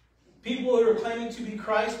 People who are claiming to be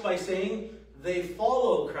Christ by saying they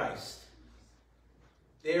follow Christ.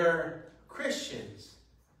 They are Christians.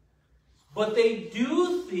 But they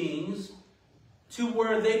do things to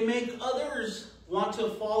where they make others want to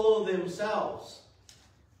follow themselves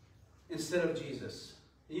instead of Jesus.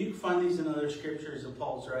 And you can find these in other scriptures of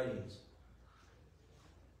Paul's writings.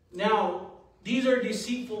 Now, these are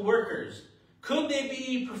deceitful workers. Could they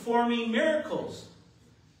be performing miracles?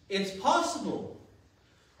 It's possible.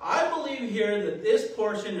 I believe here that this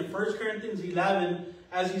portion in 1 Corinthians 11,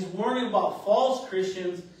 as he's warning about false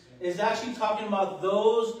Christians, is actually talking about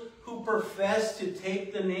those who profess to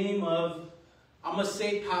take the name of, I'm going to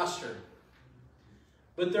say pastor,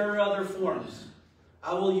 but there are other forms.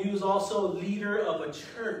 I will use also leader of a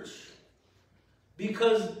church.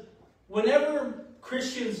 Because whenever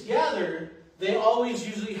Christians gather, they always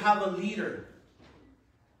usually have a leader.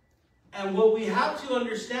 And what we have to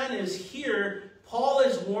understand is here, Paul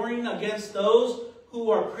is warning against those who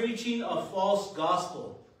are preaching a false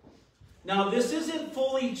gospel. Now, this isn't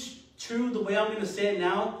fully true the way I'm going to say it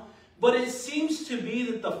now, but it seems to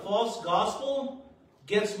be that the false gospel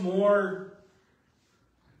gets more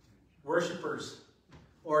worshipers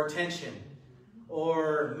or attention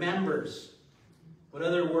or members. What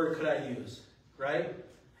other word could I use? Right?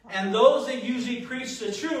 And those that usually preach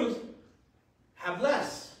the truth have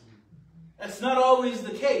less. That's not always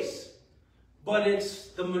the case, but it's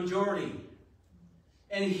the majority.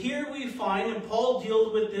 And here we find, and Paul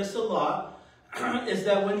deals with this a lot, is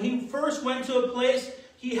that when he first went to a place,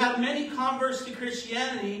 he had many converts to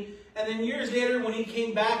Christianity, and then years later when he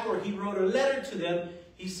came back or he wrote a letter to them,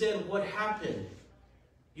 he said, what happened?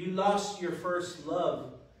 You lost your first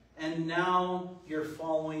love, and now you're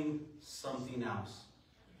following something else.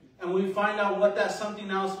 And we find out what that something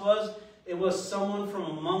else was. It was someone from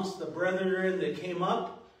amongst the brethren that came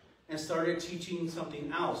up and started teaching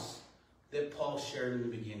something else that Paul shared in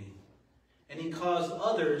the beginning. And he caused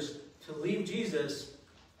others to leave Jesus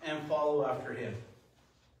and follow after him.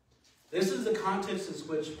 This is the context in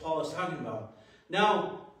which Paul is talking about.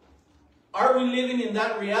 Now, are we living in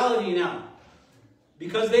that reality now?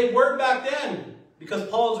 Because they were back then, because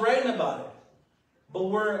Paul's writing about it. But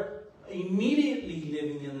we're immediately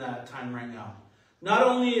living in that time right now. Not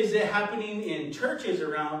only is it happening in churches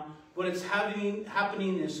around, but it's happening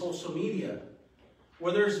in social media,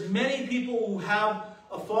 where there's many people who have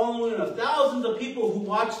a following of thousands of people who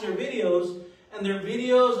watch their videos, and their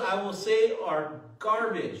videos, I will say, are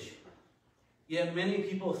garbage. Yet many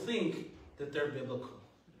people think that they're biblical.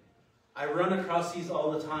 I run across these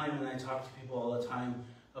all the time, and I talk to people all the time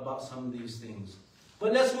about some of these things.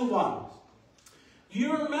 But let's move on.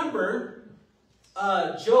 You remember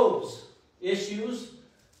Job's issues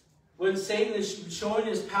when Satan is showing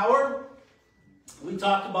his power? We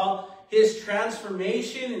talked about his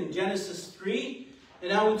transformation in Genesis 3. And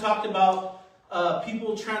now we talked about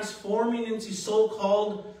people transforming into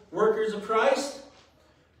so-called workers of Christ.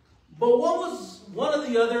 But what was one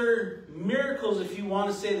of the other miracles, if you want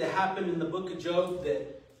to say, that happened in the book of Job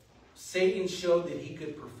that Satan showed that he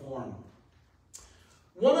could perform?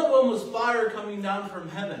 One of them was fire coming down from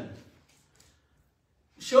heaven.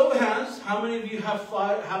 Show of hands, how many of you have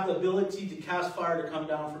the ability to cast fire to come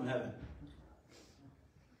down from heaven?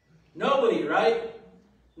 Nobody, right?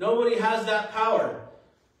 Nobody has that power.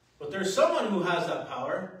 But there's someone who has that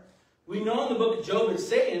power. We know in the book of Job it's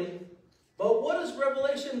Satan. But what does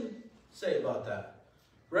Revelation say about that?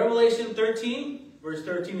 Revelation 13, verse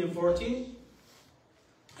 13 and 14.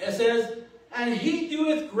 It says, and he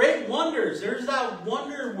doeth great wonders. There's that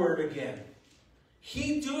wonder word again.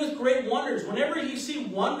 He doeth great wonders. Whenever you see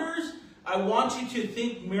wonders, I want you to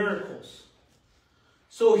think miracles.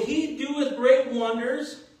 So he doeth great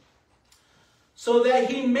wonders, so that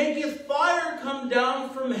he maketh fire come down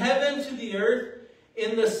from heaven to the earth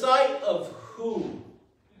in the sight of who?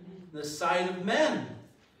 The sight of men.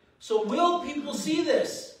 So will people see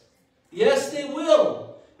this? Yes, they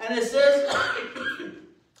will. And it says,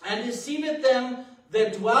 and deceiveth them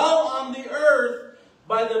that dwell on the earth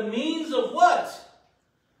by the means of what?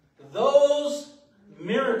 Those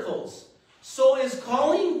miracles. So is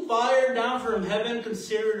calling fire down from heaven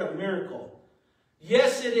considered a miracle?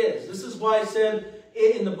 Yes, it is. This is why I said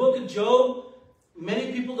in the book of Job,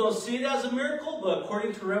 many people don't see it as a miracle, but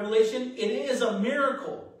according to Revelation, it is a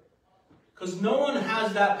miracle. Because no one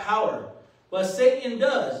has that power. But Satan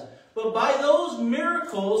does. But by those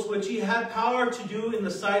miracles which he had power to do in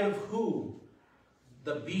the sight of who?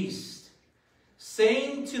 The beast.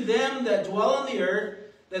 Saying to them that dwell on the earth,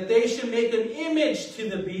 that they should make an image to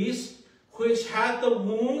the beast, which had the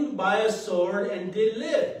wound by a sword and did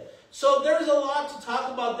live. So there's a lot to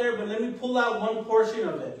talk about there, but let me pull out one portion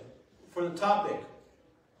of it for the topic.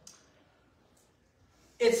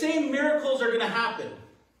 It's saying miracles are going to happen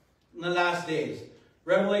in the last days.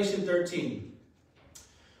 Revelation 13.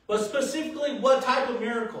 But specifically, what type of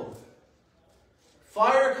miracle?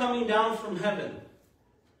 Fire coming down from heaven.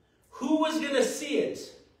 Who was going to see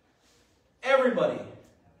it? Everybody.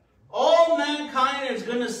 All mankind is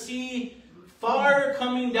going to see fire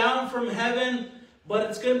coming down from heaven, but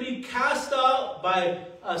it's going to be cast out by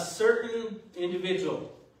a certain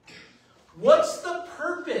individual. What's the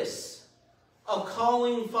purpose of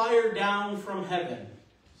calling fire down from heaven?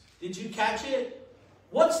 Did you catch it?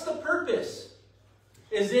 What's the purpose?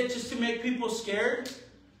 Is it just to make people scared?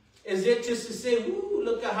 Is it just to say, "Ooh,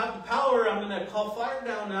 look, I have the power, I'm going to call fire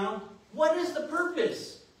down now"? What is the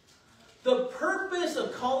purpose? The purpose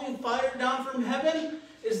of calling fire down from heaven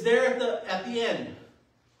is there at the end.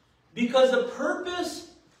 Because the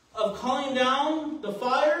purpose of calling down the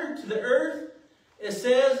fire to the earth, it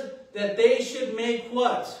says that they should make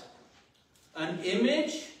what? An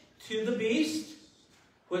image to the beast,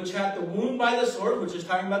 which had the wound by the sword, which is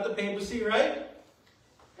talking about the papacy, right?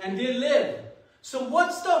 And did live. So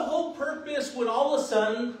what's the whole purpose when all of a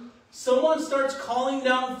sudden someone starts calling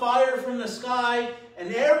down fire from the sky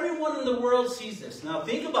and everyone in the world sees this? Now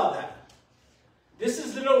think about that. This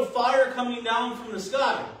is the little fire coming down from the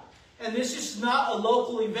sky. And this is not a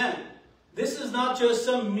local event. This is not just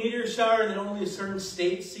some meteor shower that only a certain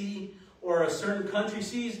state sees or a certain country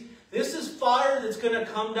sees. This is fire that's going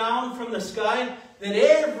to come down from the sky that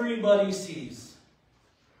everybody sees.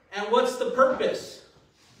 And what's the purpose?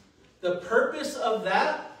 The purpose of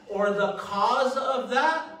that, or the cause of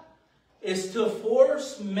that, is to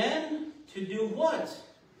force men to do what?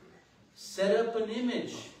 Set up an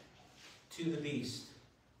image to the beast.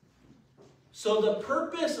 So the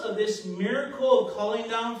purpose of this miracle of calling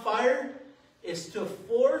down fire is to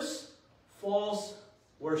force false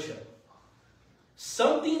worship.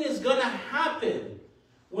 Something is going to happen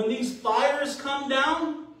when these fires come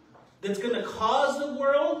down that's going to cause the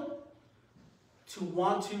world to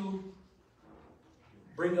want to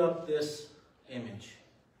bring up this image.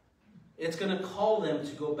 It's going to call them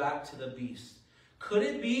to go back to the beast. Could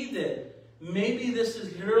it be that maybe this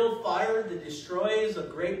is literal fire that destroys a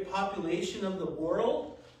great population of the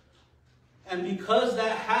world? And because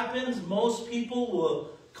that happens, most people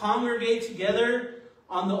will congregate together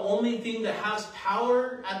on the only thing that has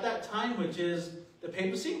power at that time, which is the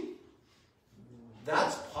papacy?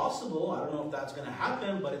 That's possible. I don't know if that's going to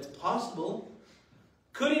happen, but it's possible.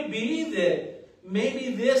 Could it be that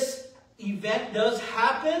maybe this event does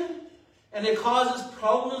happen and it causes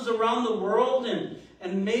problems around the world,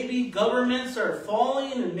 and maybe governments are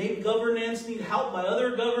falling and maybe governments need help by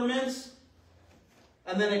other governments,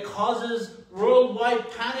 and then it causes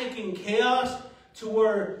worldwide panic and chaos to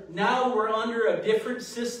where now we're under a different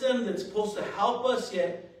system that's supposed to help us,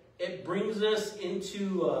 yet it brings us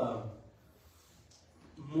into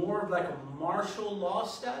more of like a martial law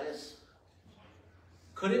status?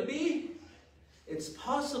 Could it be? It's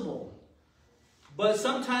possible. But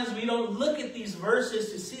sometimes we don't look at these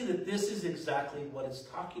verses to see that this is exactly what it's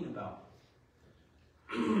talking about.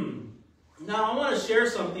 Now I want to share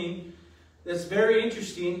something that's very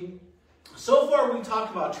interesting. So far we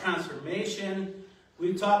talked about transformation.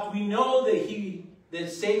 We know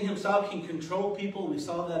that Satan himself can control people. We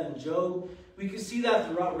saw that in Job. We can see that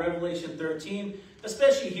throughout Revelation 13,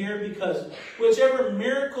 especially here, because whichever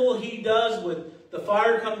miracle he does with the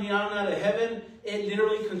fire coming down out of heaven, it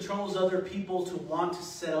literally controls other people to want to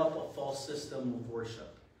set up a false system of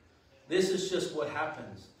worship. This is just what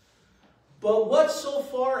happens. But what so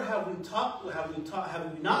far have we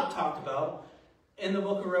not talked about in the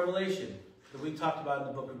book of Revelation that we talked about in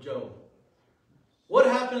the book of Job? What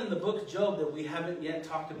happened in the book of Job that we haven't yet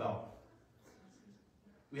talked about?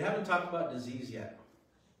 We haven't talked about disease yet.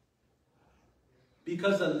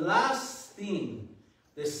 Because the last thing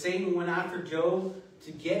that Satan went after Job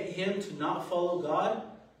to get him to not follow God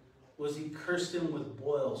was he cursed him with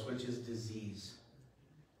boils, which is disease.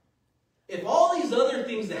 If all these other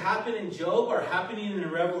things that happen in Job are happening in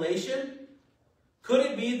Revelation, could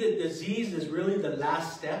it be that disease is really the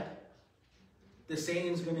last step that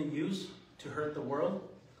Satan's going to use to hurt the world?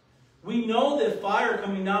 We know that fire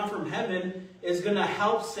coming down from heaven is going to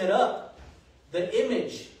help set up the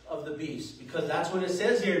image of the beast, because that's what it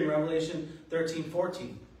says here in Revelation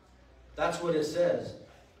 13:14. That's what it says.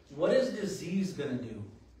 what is disease going to do?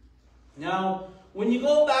 Now, when you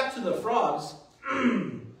go back to the frogs,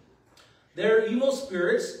 they're evil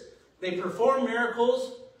spirits. They perform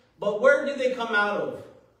miracles. But where did they come out of?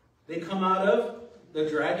 They come out of the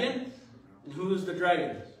dragon. And who is the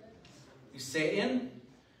dragon? He's Satan.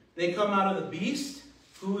 They come out of the beast.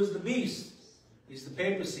 Who is the beast? He's the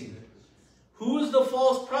papacy. Who is the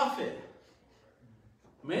false prophet?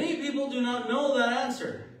 Many people do not know that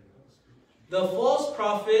answer. The false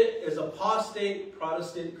prophet is apostate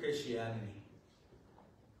Protestant Christianity.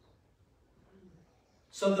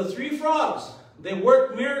 So the three frogs, they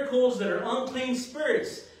work miracles that are unclean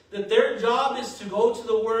spirits, that their job is to go to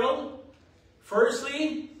the world.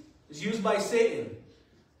 Firstly, is used by Satan.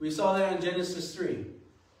 We saw that in Genesis 3.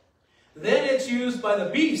 Then it's used by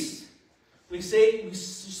the beast. We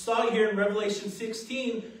saw here in Revelation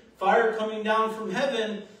 16, fire coming down from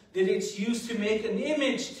heaven, that it's used to make an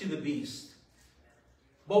image to the beast.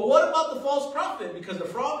 But what about the false prophet? Because the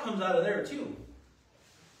frog comes out of there too.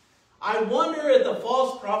 I wonder if the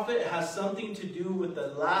false prophet has something to do with the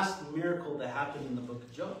last miracle that happened in the book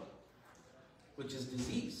of Job, which is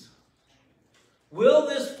disease. Will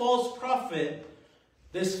this false prophet,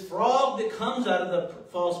 this frog that comes out of the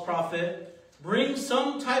false prophet, bring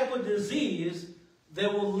some type of disease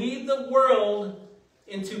that will lead the world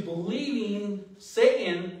into believing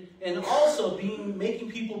Satan and also making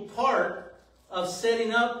people part of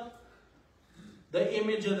setting up the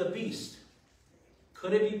image of the beast?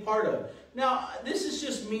 Could it be part of it? Now, this is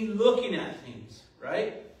just me looking at things,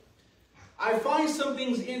 right? I find some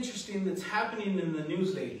things interesting that's happening in the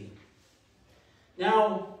news lately.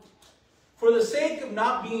 Now, for the sake of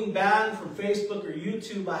not being banned from Facebook or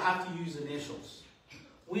YouTube, I have to use initials.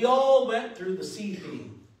 We all went through the C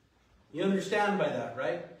thing. You understand by that,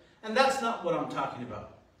 right? And that's not what I'm talking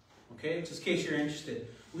about. Okay, just in case you're interested.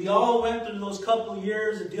 We all went through those couple of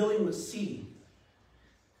years of dealing with C.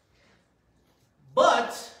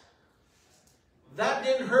 But that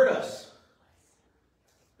didn't hurt us.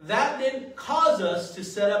 That didn't cause us to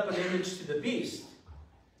set up an image to the beast.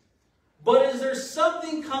 But is there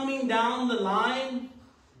something coming down the line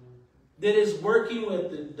that is working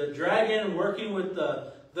with the dragon, working with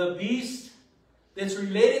the beast, that's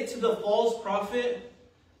related to the false prophet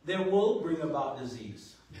that will bring about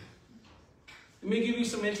disease? Let me give you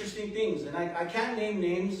some interesting things. And I can't name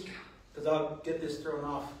names because I'll get this thrown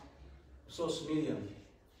off social media.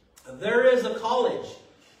 There is a college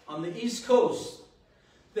on the East Coast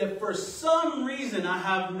that for some reason, I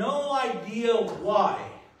have no idea why,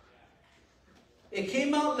 it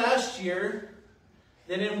came out last year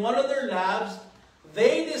that in one of their labs,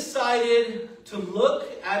 they decided to look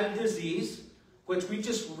at a disease, which we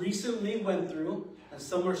just recently went through, and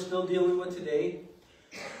some are still dealing with today.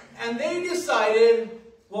 And they decided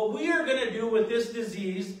what we are going to do with this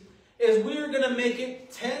disease is we are going to make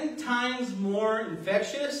it 10 times more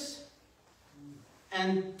infectious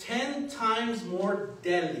and 10 times more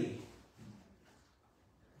deadly.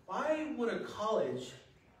 Why would a college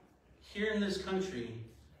here in this country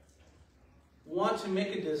want to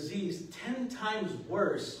make a disease 10 times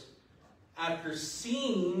worse after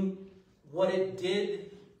seeing what it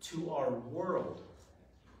did to our world?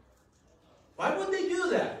 Why would they do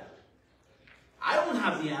that? I don't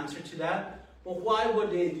have the answer to that. Well, why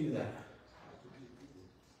would they do that?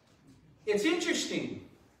 It's interesting.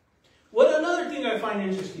 What another thing I find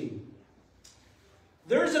interesting.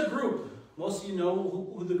 There's a group. Most of you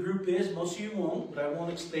know who the group is. Most of you won't, but I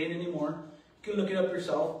won't explain anymore. You can look it up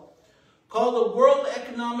yourself. Called the World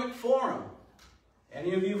Economic Forum.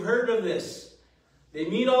 Any of you have heard of this? They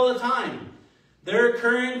meet all the time. Their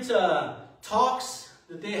current talks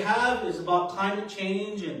that they have is about climate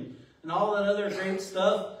change and all that other great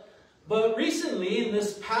stuff. But recently, in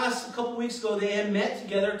this past couple weeks ago, they had met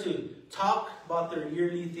together to talk about their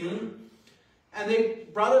yearly theme. And they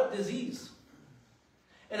brought up disease.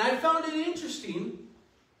 And I found it interesting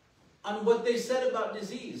on what they said about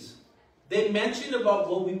disease. They mentioned about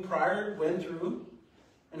what we prior went through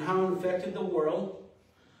and how it affected the world.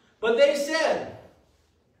 But they said,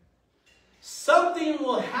 something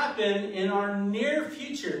will happen in our near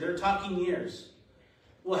future. They're talking years.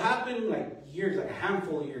 Will happen like years, like a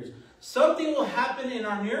handful of years. Something will happen in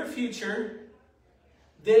our near future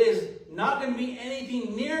that is not going to be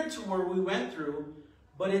anything near to where we went through,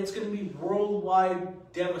 but it's going to be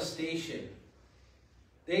worldwide devastation.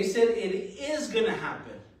 They said it is going to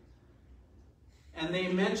happen. And they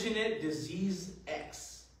mention it Disease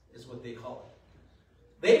X is what they call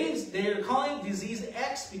it. They're calling it Disease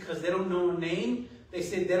X because they don't know a name. They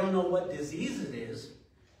say they don't know what disease it is.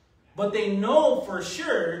 But they know for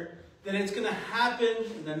sure that it's going to happen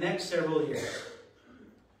in the next several years.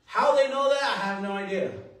 How they know that, I have no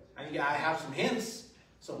idea. I have some hints,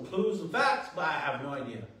 some clues and facts, but I have no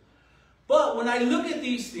idea. But when I look at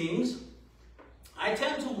these things, I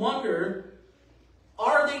tend to wonder,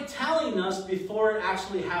 are they telling us before it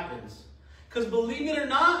actually happens? Because believe it or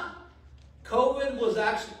not, COVID was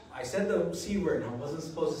actually, I said the C word, I wasn't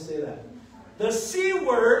supposed to say that. The C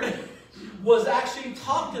word was actually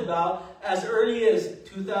talked about as early as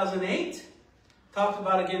 2008, talked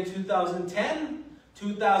about again 2010,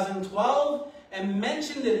 2012, and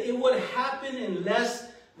mentioned that it would happen in less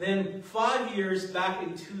than 5 years back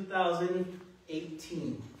in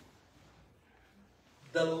 2018.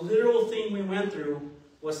 The literal thing we went through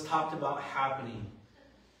was talked about happening.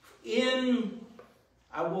 In,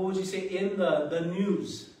 what would you say, in the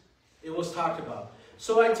news, it was talked about.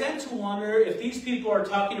 So I tend to wonder if these people are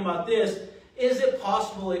talking about this, is it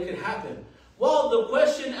possible it could happen? Well, the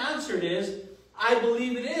question answered is, I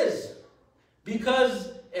believe it is.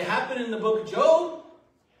 Because it happened in the book of Job,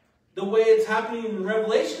 the way it's happening in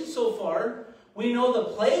Revelation so far. We know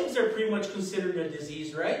the plagues are pretty much considered a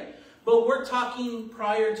disease, right? But we're talking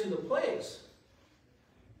prior to the plagues.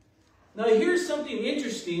 Now here's something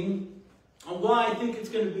interesting on why I think it's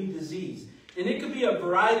going to be disease. And it could be a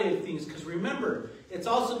variety of things, because remember, it's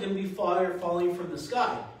also going to be fire falling from the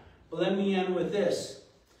sky. But let me end with this.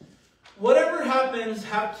 Whatever happens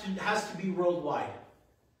has to be worldwide.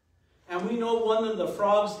 And we know one of the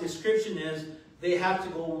frogs' description is they have to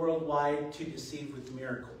go worldwide to deceive with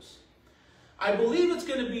miracles. I believe it's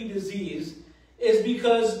going to be disease is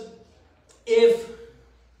because if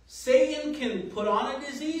Satan can put on a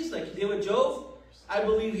disease like he did with Job, I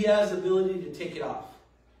believe he has the ability to take it off.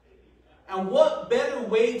 And what better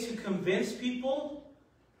way to convince people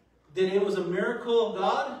that it was a miracle of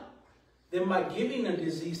God than by giving a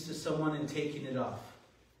disease to someone and taking it off?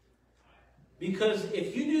 Because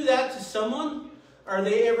if you do that to someone, are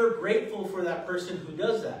they ever grateful for that person who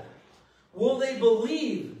does that? Will they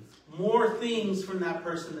believe more things from that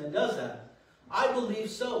person that does that? I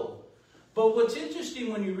believe so. But what's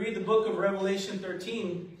interesting when you read the book of Revelation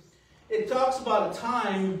 13, it talks about a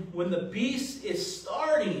time when the beast is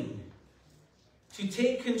starting to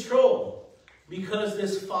take control because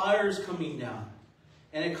this fire is coming down.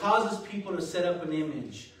 And it causes people to set up an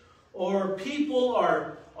image. Or people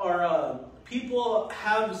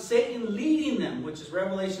have Satan leading them, which is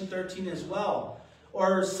Revelation 13 as well.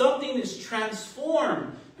 Or something is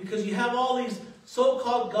transformed because you have all these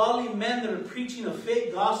so-called godly men that are preaching a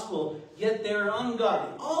fake gospel, yet they're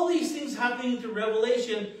ungodly. All these things happening through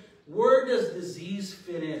Revelation. Where does disease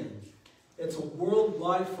fit in? It's a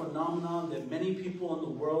worldwide phenomenon that many people in the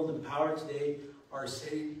world in power today are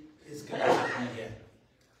saying is going to happen again.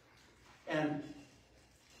 And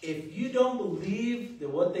if you don't believe that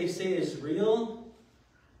what they say is real,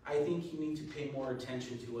 I think you need to pay more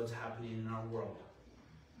attention to what's happening in our world.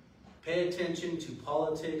 Pay attention to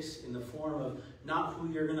politics in the form of not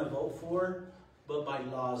who you're going to vote for, but by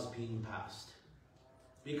laws being passed.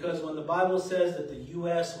 Because when the Bible says that the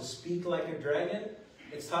U.S. will speak like a dragon,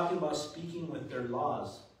 it's talking about speaking with their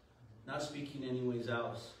laws, not speaking anyways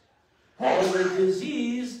else. Over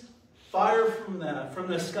disease, fire from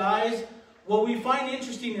the skies. What we find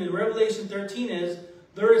interesting in Revelation 13 is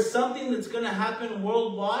there is something that's going to happen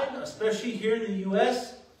worldwide, especially here in the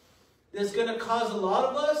U.S., that's going to cause a lot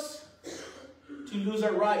of us to lose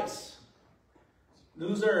our rights,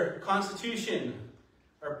 lose our Constitution,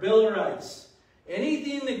 our Bill of Rights.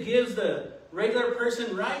 Anything that gives the regular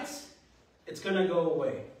person rights, it's going to go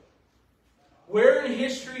away. Where in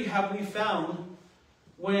history have we found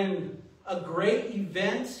when a great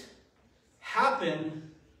event happened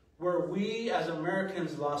where we as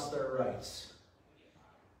Americans lost our rights?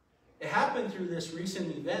 It happened through this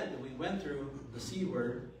recent event that we went through, the C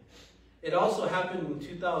word. It also happened in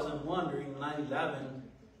 2001 during 9/11.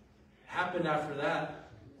 Happened after that.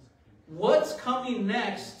 What's coming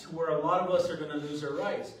next to where a lot of us are going to lose our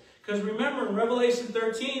rights? Because remember, in Revelation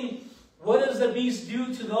 13, what does the beast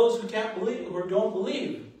do to those who can't believe or don't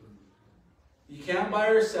believe? You can't buy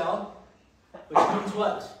or sell, which means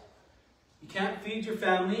what? You can't feed your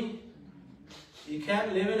family. You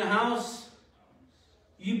can't live in a house.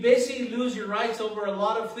 You basically lose your rights over a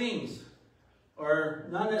lot of things. Or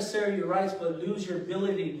not necessarily your rights, but lose your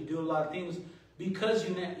ability to do a lot of things because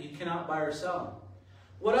you cannot buy or sell.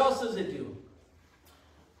 What else does it do?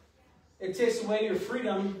 It takes away your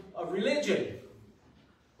freedom of religion.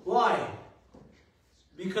 Why?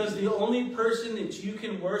 Because the only person that you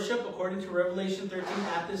can worship, according to Revelation 13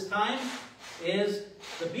 at this time, is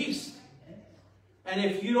the beast. And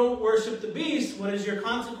if you don't worship the beast, what is your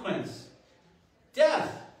consequence?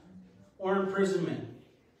 Death or imprisonment.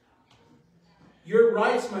 Your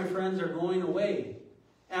rights, my friends, are going away.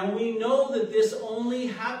 And we know that this only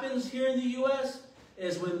happens here in the U.S.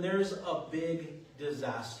 is when there's a big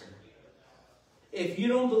disaster. If you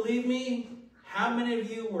don't believe me, how many of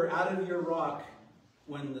you were out of your rock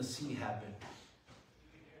when the sea happened?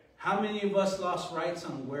 How many of us lost rights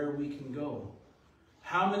on where we can go?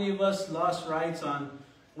 How many of us lost rights on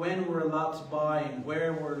when we're allowed to buy and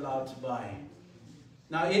where we're allowed to buy?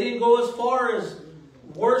 Now, it didn't go as far as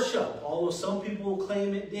worship, although some people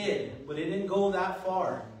claim it did, but it didn't go that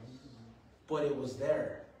far. But it was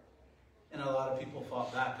there. And a lot of people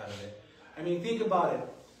fought back out of it. I mean, think about it.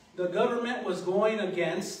 The government was going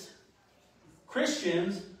against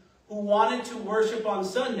Christians who wanted to worship on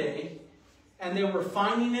Sunday, and they were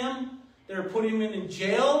fining them. They were putting them in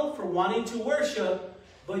jail for wanting to worship,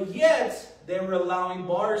 but yet they were allowing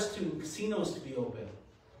bars and casinos to be open.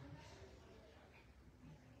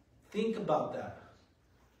 Think about that.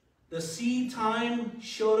 The seed time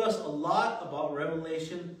showed us a lot about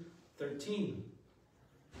Revelation 13.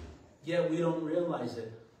 Yet we don't realize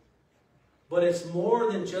it. But it's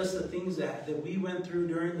more than just the things that we went through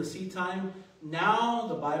during the seed time. Now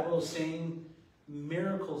the Bible is saying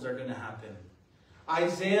miracles are going to happen.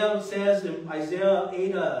 Isaiah says in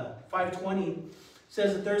Isaiah 5:20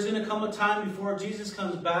 says that there's going to come a time before Jesus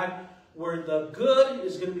comes back where the good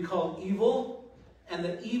is going to be called evil, and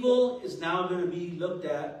the evil is now going to be looked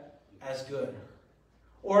at as good.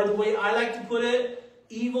 Or the way I like to put it,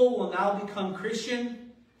 evil will now become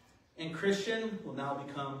Christian, and Christian will now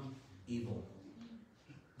become evil.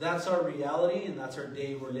 That's our reality, and that's our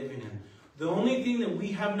day we're living in. The only thing that we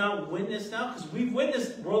have not witnessed now, because we've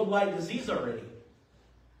witnessed worldwide disease already,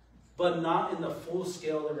 but not in the full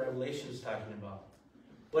scale that Revelation is talking about.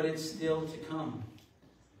 But it's still to come.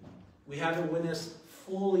 We haven't witnessed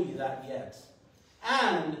fully that yet.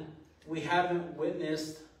 And we haven't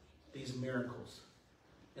witnessed these miracles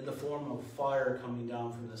in the form of fire coming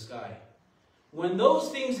down from the sky. When those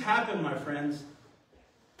things happen, my friends,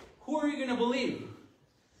 who are you going to believe?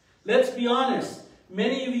 Let's be honest.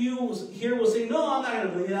 Many of you here will say, no, I'm not going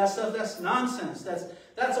to believe that stuff. That's nonsense.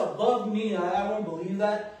 That's above me. I won't believe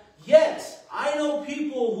that. Yet, I know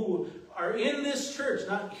people who are in this church,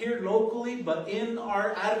 not here locally, but in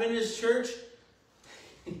our Adventist church,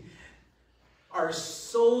 are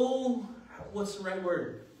so, what's the right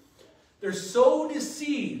word? They're so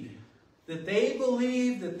deceived that they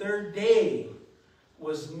believe that their day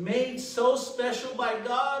was made so special by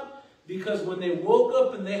God because when they woke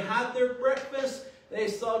up and they had their breakfast, they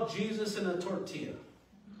saw Jesus in a tortilla.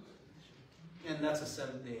 And that's a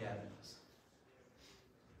Seventh-day Adventist.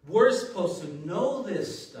 We're supposed to know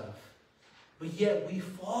this stuff, but yet we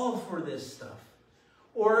fall for this stuff.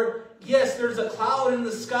 Or, yes, there's a cloud in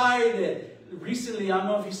the sky that recently, I don't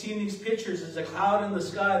know if you've seen these pictures, there's a cloud in the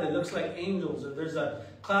sky that looks like angels, or there's a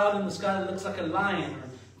cloud in the sky that looks like a lion, or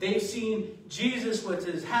they've seen Jesus with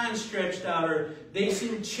his hands stretched out, or they've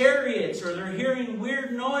seen chariots, or they're hearing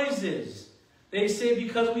weird noises. They say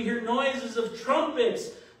because we hear noises of trumpets,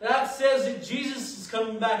 that says that Jesus is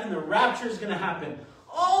coming back and the rapture is going to happen.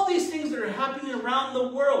 All these things that are happening around the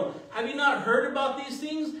world. Have you not heard about these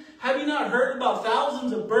things? Have you not heard about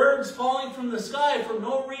thousands of birds falling from the sky for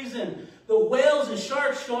no reason? The whales and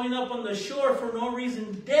sharks showing up on the shore for no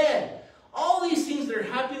reason, dead. All these things that are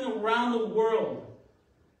happening around the world.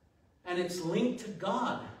 And it's linked to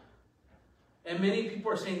God. And many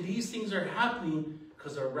people are saying these things are happening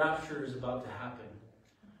because a rapture is about to happen.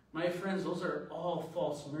 My friends, those are all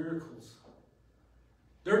false miracles.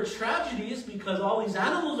 They're tragedies because all these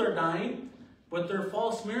animals are dying, but they're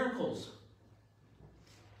false miracles.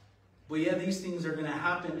 But yeah, these things are going to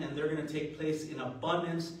happen, and they're going to take place in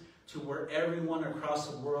abundance to where everyone across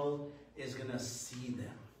the world is going to see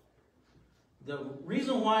them. The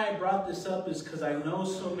reason why I brought this up is because I know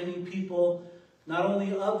so many people, not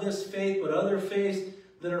only of this faith, but other faiths,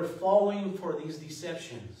 that are falling for these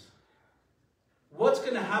deceptions. What's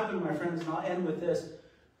going to happen, my friends, and I'll end with this.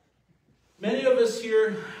 Many of us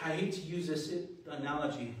here, I hate to use this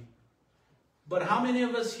analogy, but how many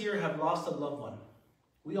of us here have lost a loved one?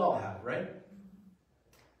 We all have, right?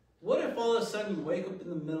 What if all of a sudden you wake up in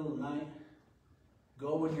the middle of the night,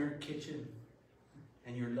 go in your kitchen,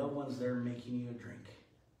 and your loved one's there making you a drink,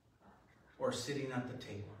 or sitting at the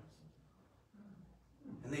table,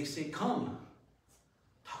 and they say, come,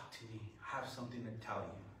 talk to me, I have something to tell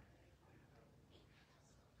you.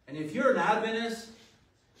 And if you're an Adventist,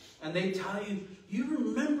 and they tell you, you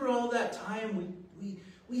remember all that time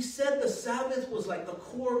we said the Sabbath was like the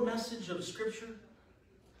core message of Scripture?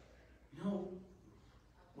 You know,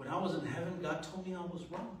 when I was in heaven, God told me I was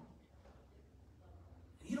wrong.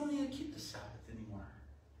 You don't need to keep the Sabbath anymore.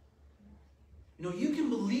 You know, you can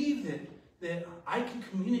believe that I can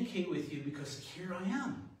communicate with you because here I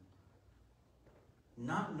am.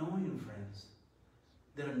 Not knowing, friends,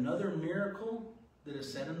 that another miracle that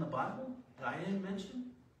is said in the Bible that I didn't mention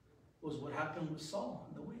was what happened with Saul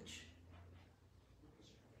and the witch.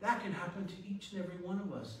 That can happen to each and every one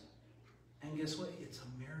of us. And guess what? It's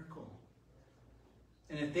a miracle.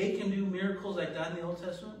 And if they can do miracles like that in the Old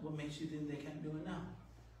Testament, what makes you think they can't do it now?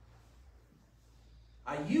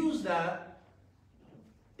 I use that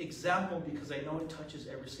example because I know it touches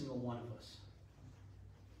every single one of us.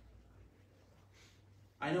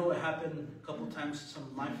 I know it happened a couple times to some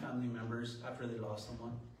of my family members after they lost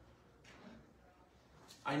someone.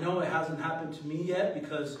 I know it hasn't happened to me yet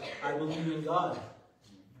because I believe in God.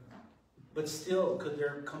 But still, could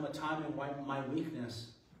there come a time in my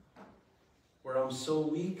weakness where I'm so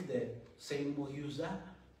weak that Satan will use that?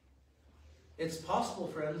 It's possible,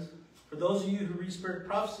 friends. For those of you who read Spirit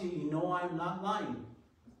Prophecy, you know I'm not lying.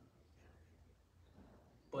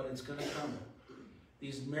 But it's going to come.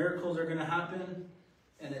 These miracles are going to happen,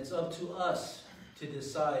 and it's up to us to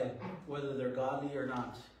decide whether they're godly or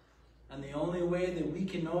not. And the only way that we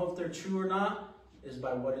can know if they're true or not is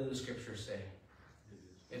by what do the scriptures say.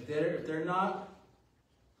 If they're not,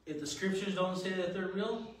 if the scriptures don't say that they're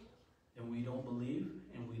real, then we don't believe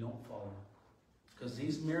and we don't follow. Because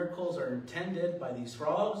these miracles are intended by these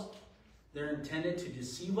frogs. They're intended to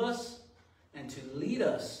deceive us and to lead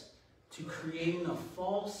us to creating a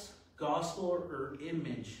false gospel or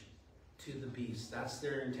image to the beast. That's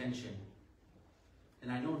their intention.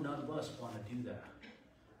 And I know none of us want to do that.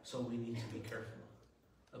 So we need to be careful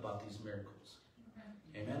about these miracles.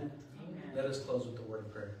 Amen? Amen. Let us close with the word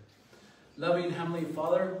of prayer. Loving Heavenly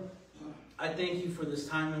Father, I thank you for this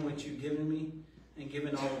time in which you've given me and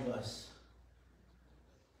given all of us.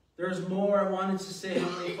 There's more I wanted to say,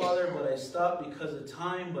 Heavenly Father, but I stopped because of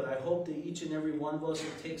time. But I hope that each and every one of us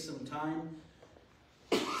will take some time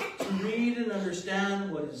to read and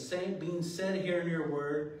understand what is being said here in your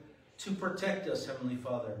word to protect us, Heavenly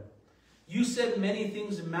Father. You said many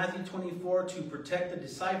things in Matthew 24 to protect the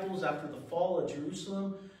disciples after the fall of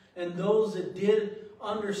Jerusalem. And those that did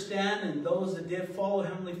understand and those that did follow,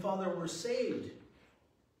 Heavenly Father, were saved.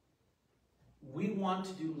 We want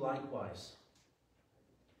to do likewise.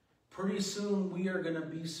 Pretty soon we are going to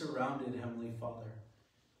be surrounded, Heavenly Father.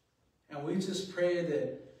 And we just pray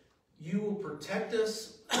that you will protect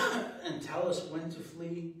us and tell us when to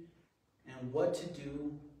flee and what to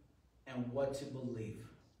do and what to believe.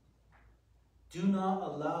 Do not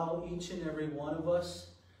allow each and every one of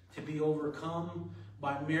us to be overcome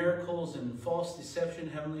by miracles and false deception,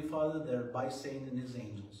 Heavenly Father, that are by Satan and his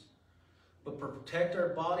angels. But protect our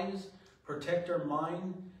bodies, protect our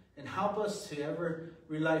mind, and help us to ever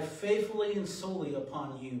rely faithfully and solely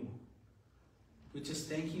upon you. We just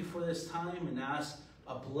thank you for this time and ask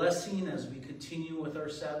a blessing as we continue with our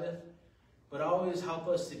Sabbath. But always help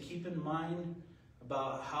us to keep in mind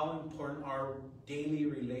about how important our daily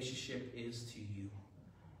relationship is to you.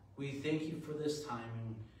 We thank you for this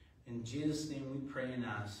time. And in Jesus' name we pray and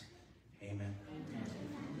ask. Amen. Amen.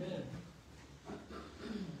 Amen.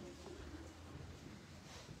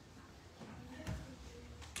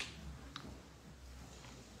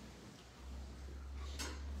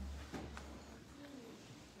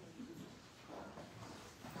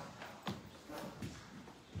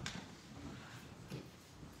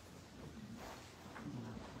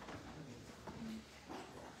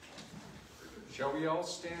 Shall we all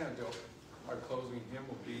stand? Our closing hymn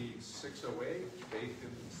will be 608, Faith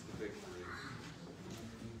is the Victory.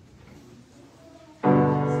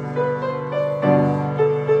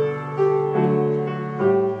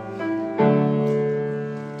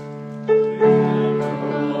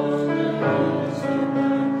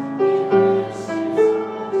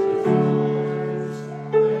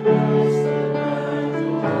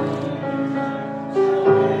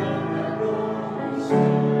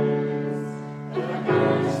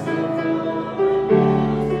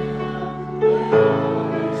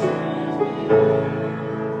 Thank you.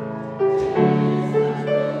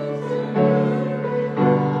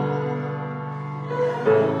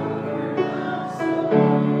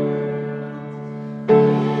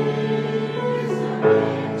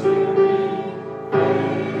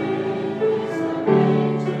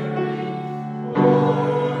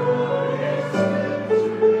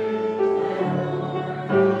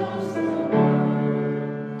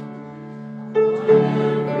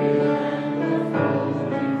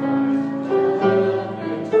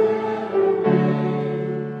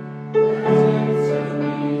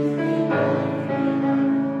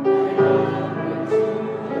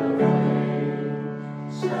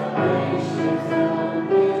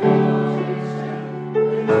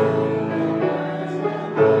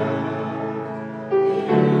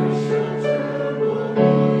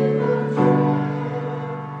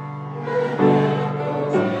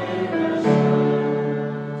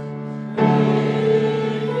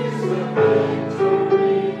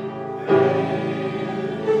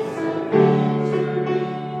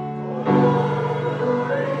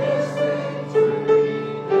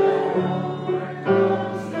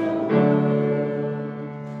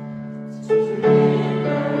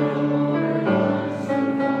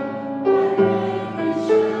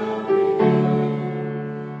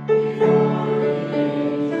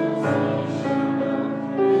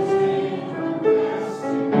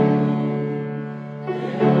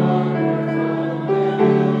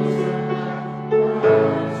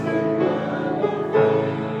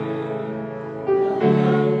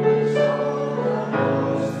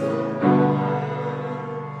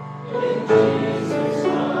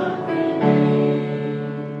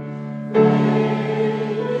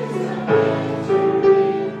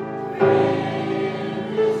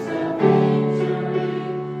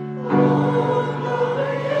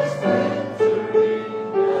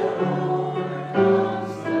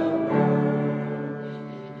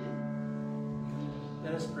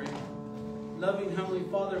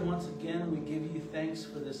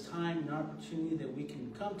 thanks for this time and opportunity that we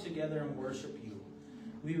can come together and worship you.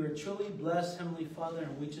 We are truly blessed, Heavenly Father,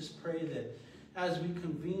 and we just pray that as we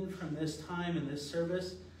convene from this time and this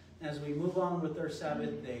service, as we move on with our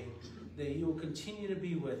Sabbath day, that you will continue to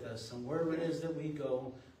be with us, and wherever it is that we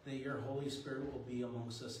go, that your Holy Spirit will be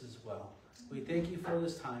amongst us as well. We thank you for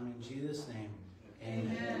this time in Jesus' name.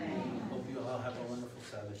 Amen. Hope you all have a wonderful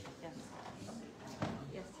Sabbath. Yes.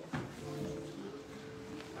 Yes, yes.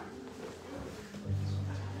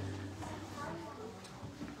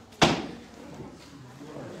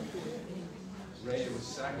 Ray, it was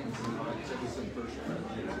second, it was in first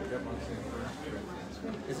Corinthians. We kept on saying first Corinthians.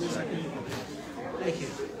 Is it second? Thank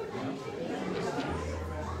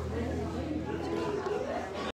you.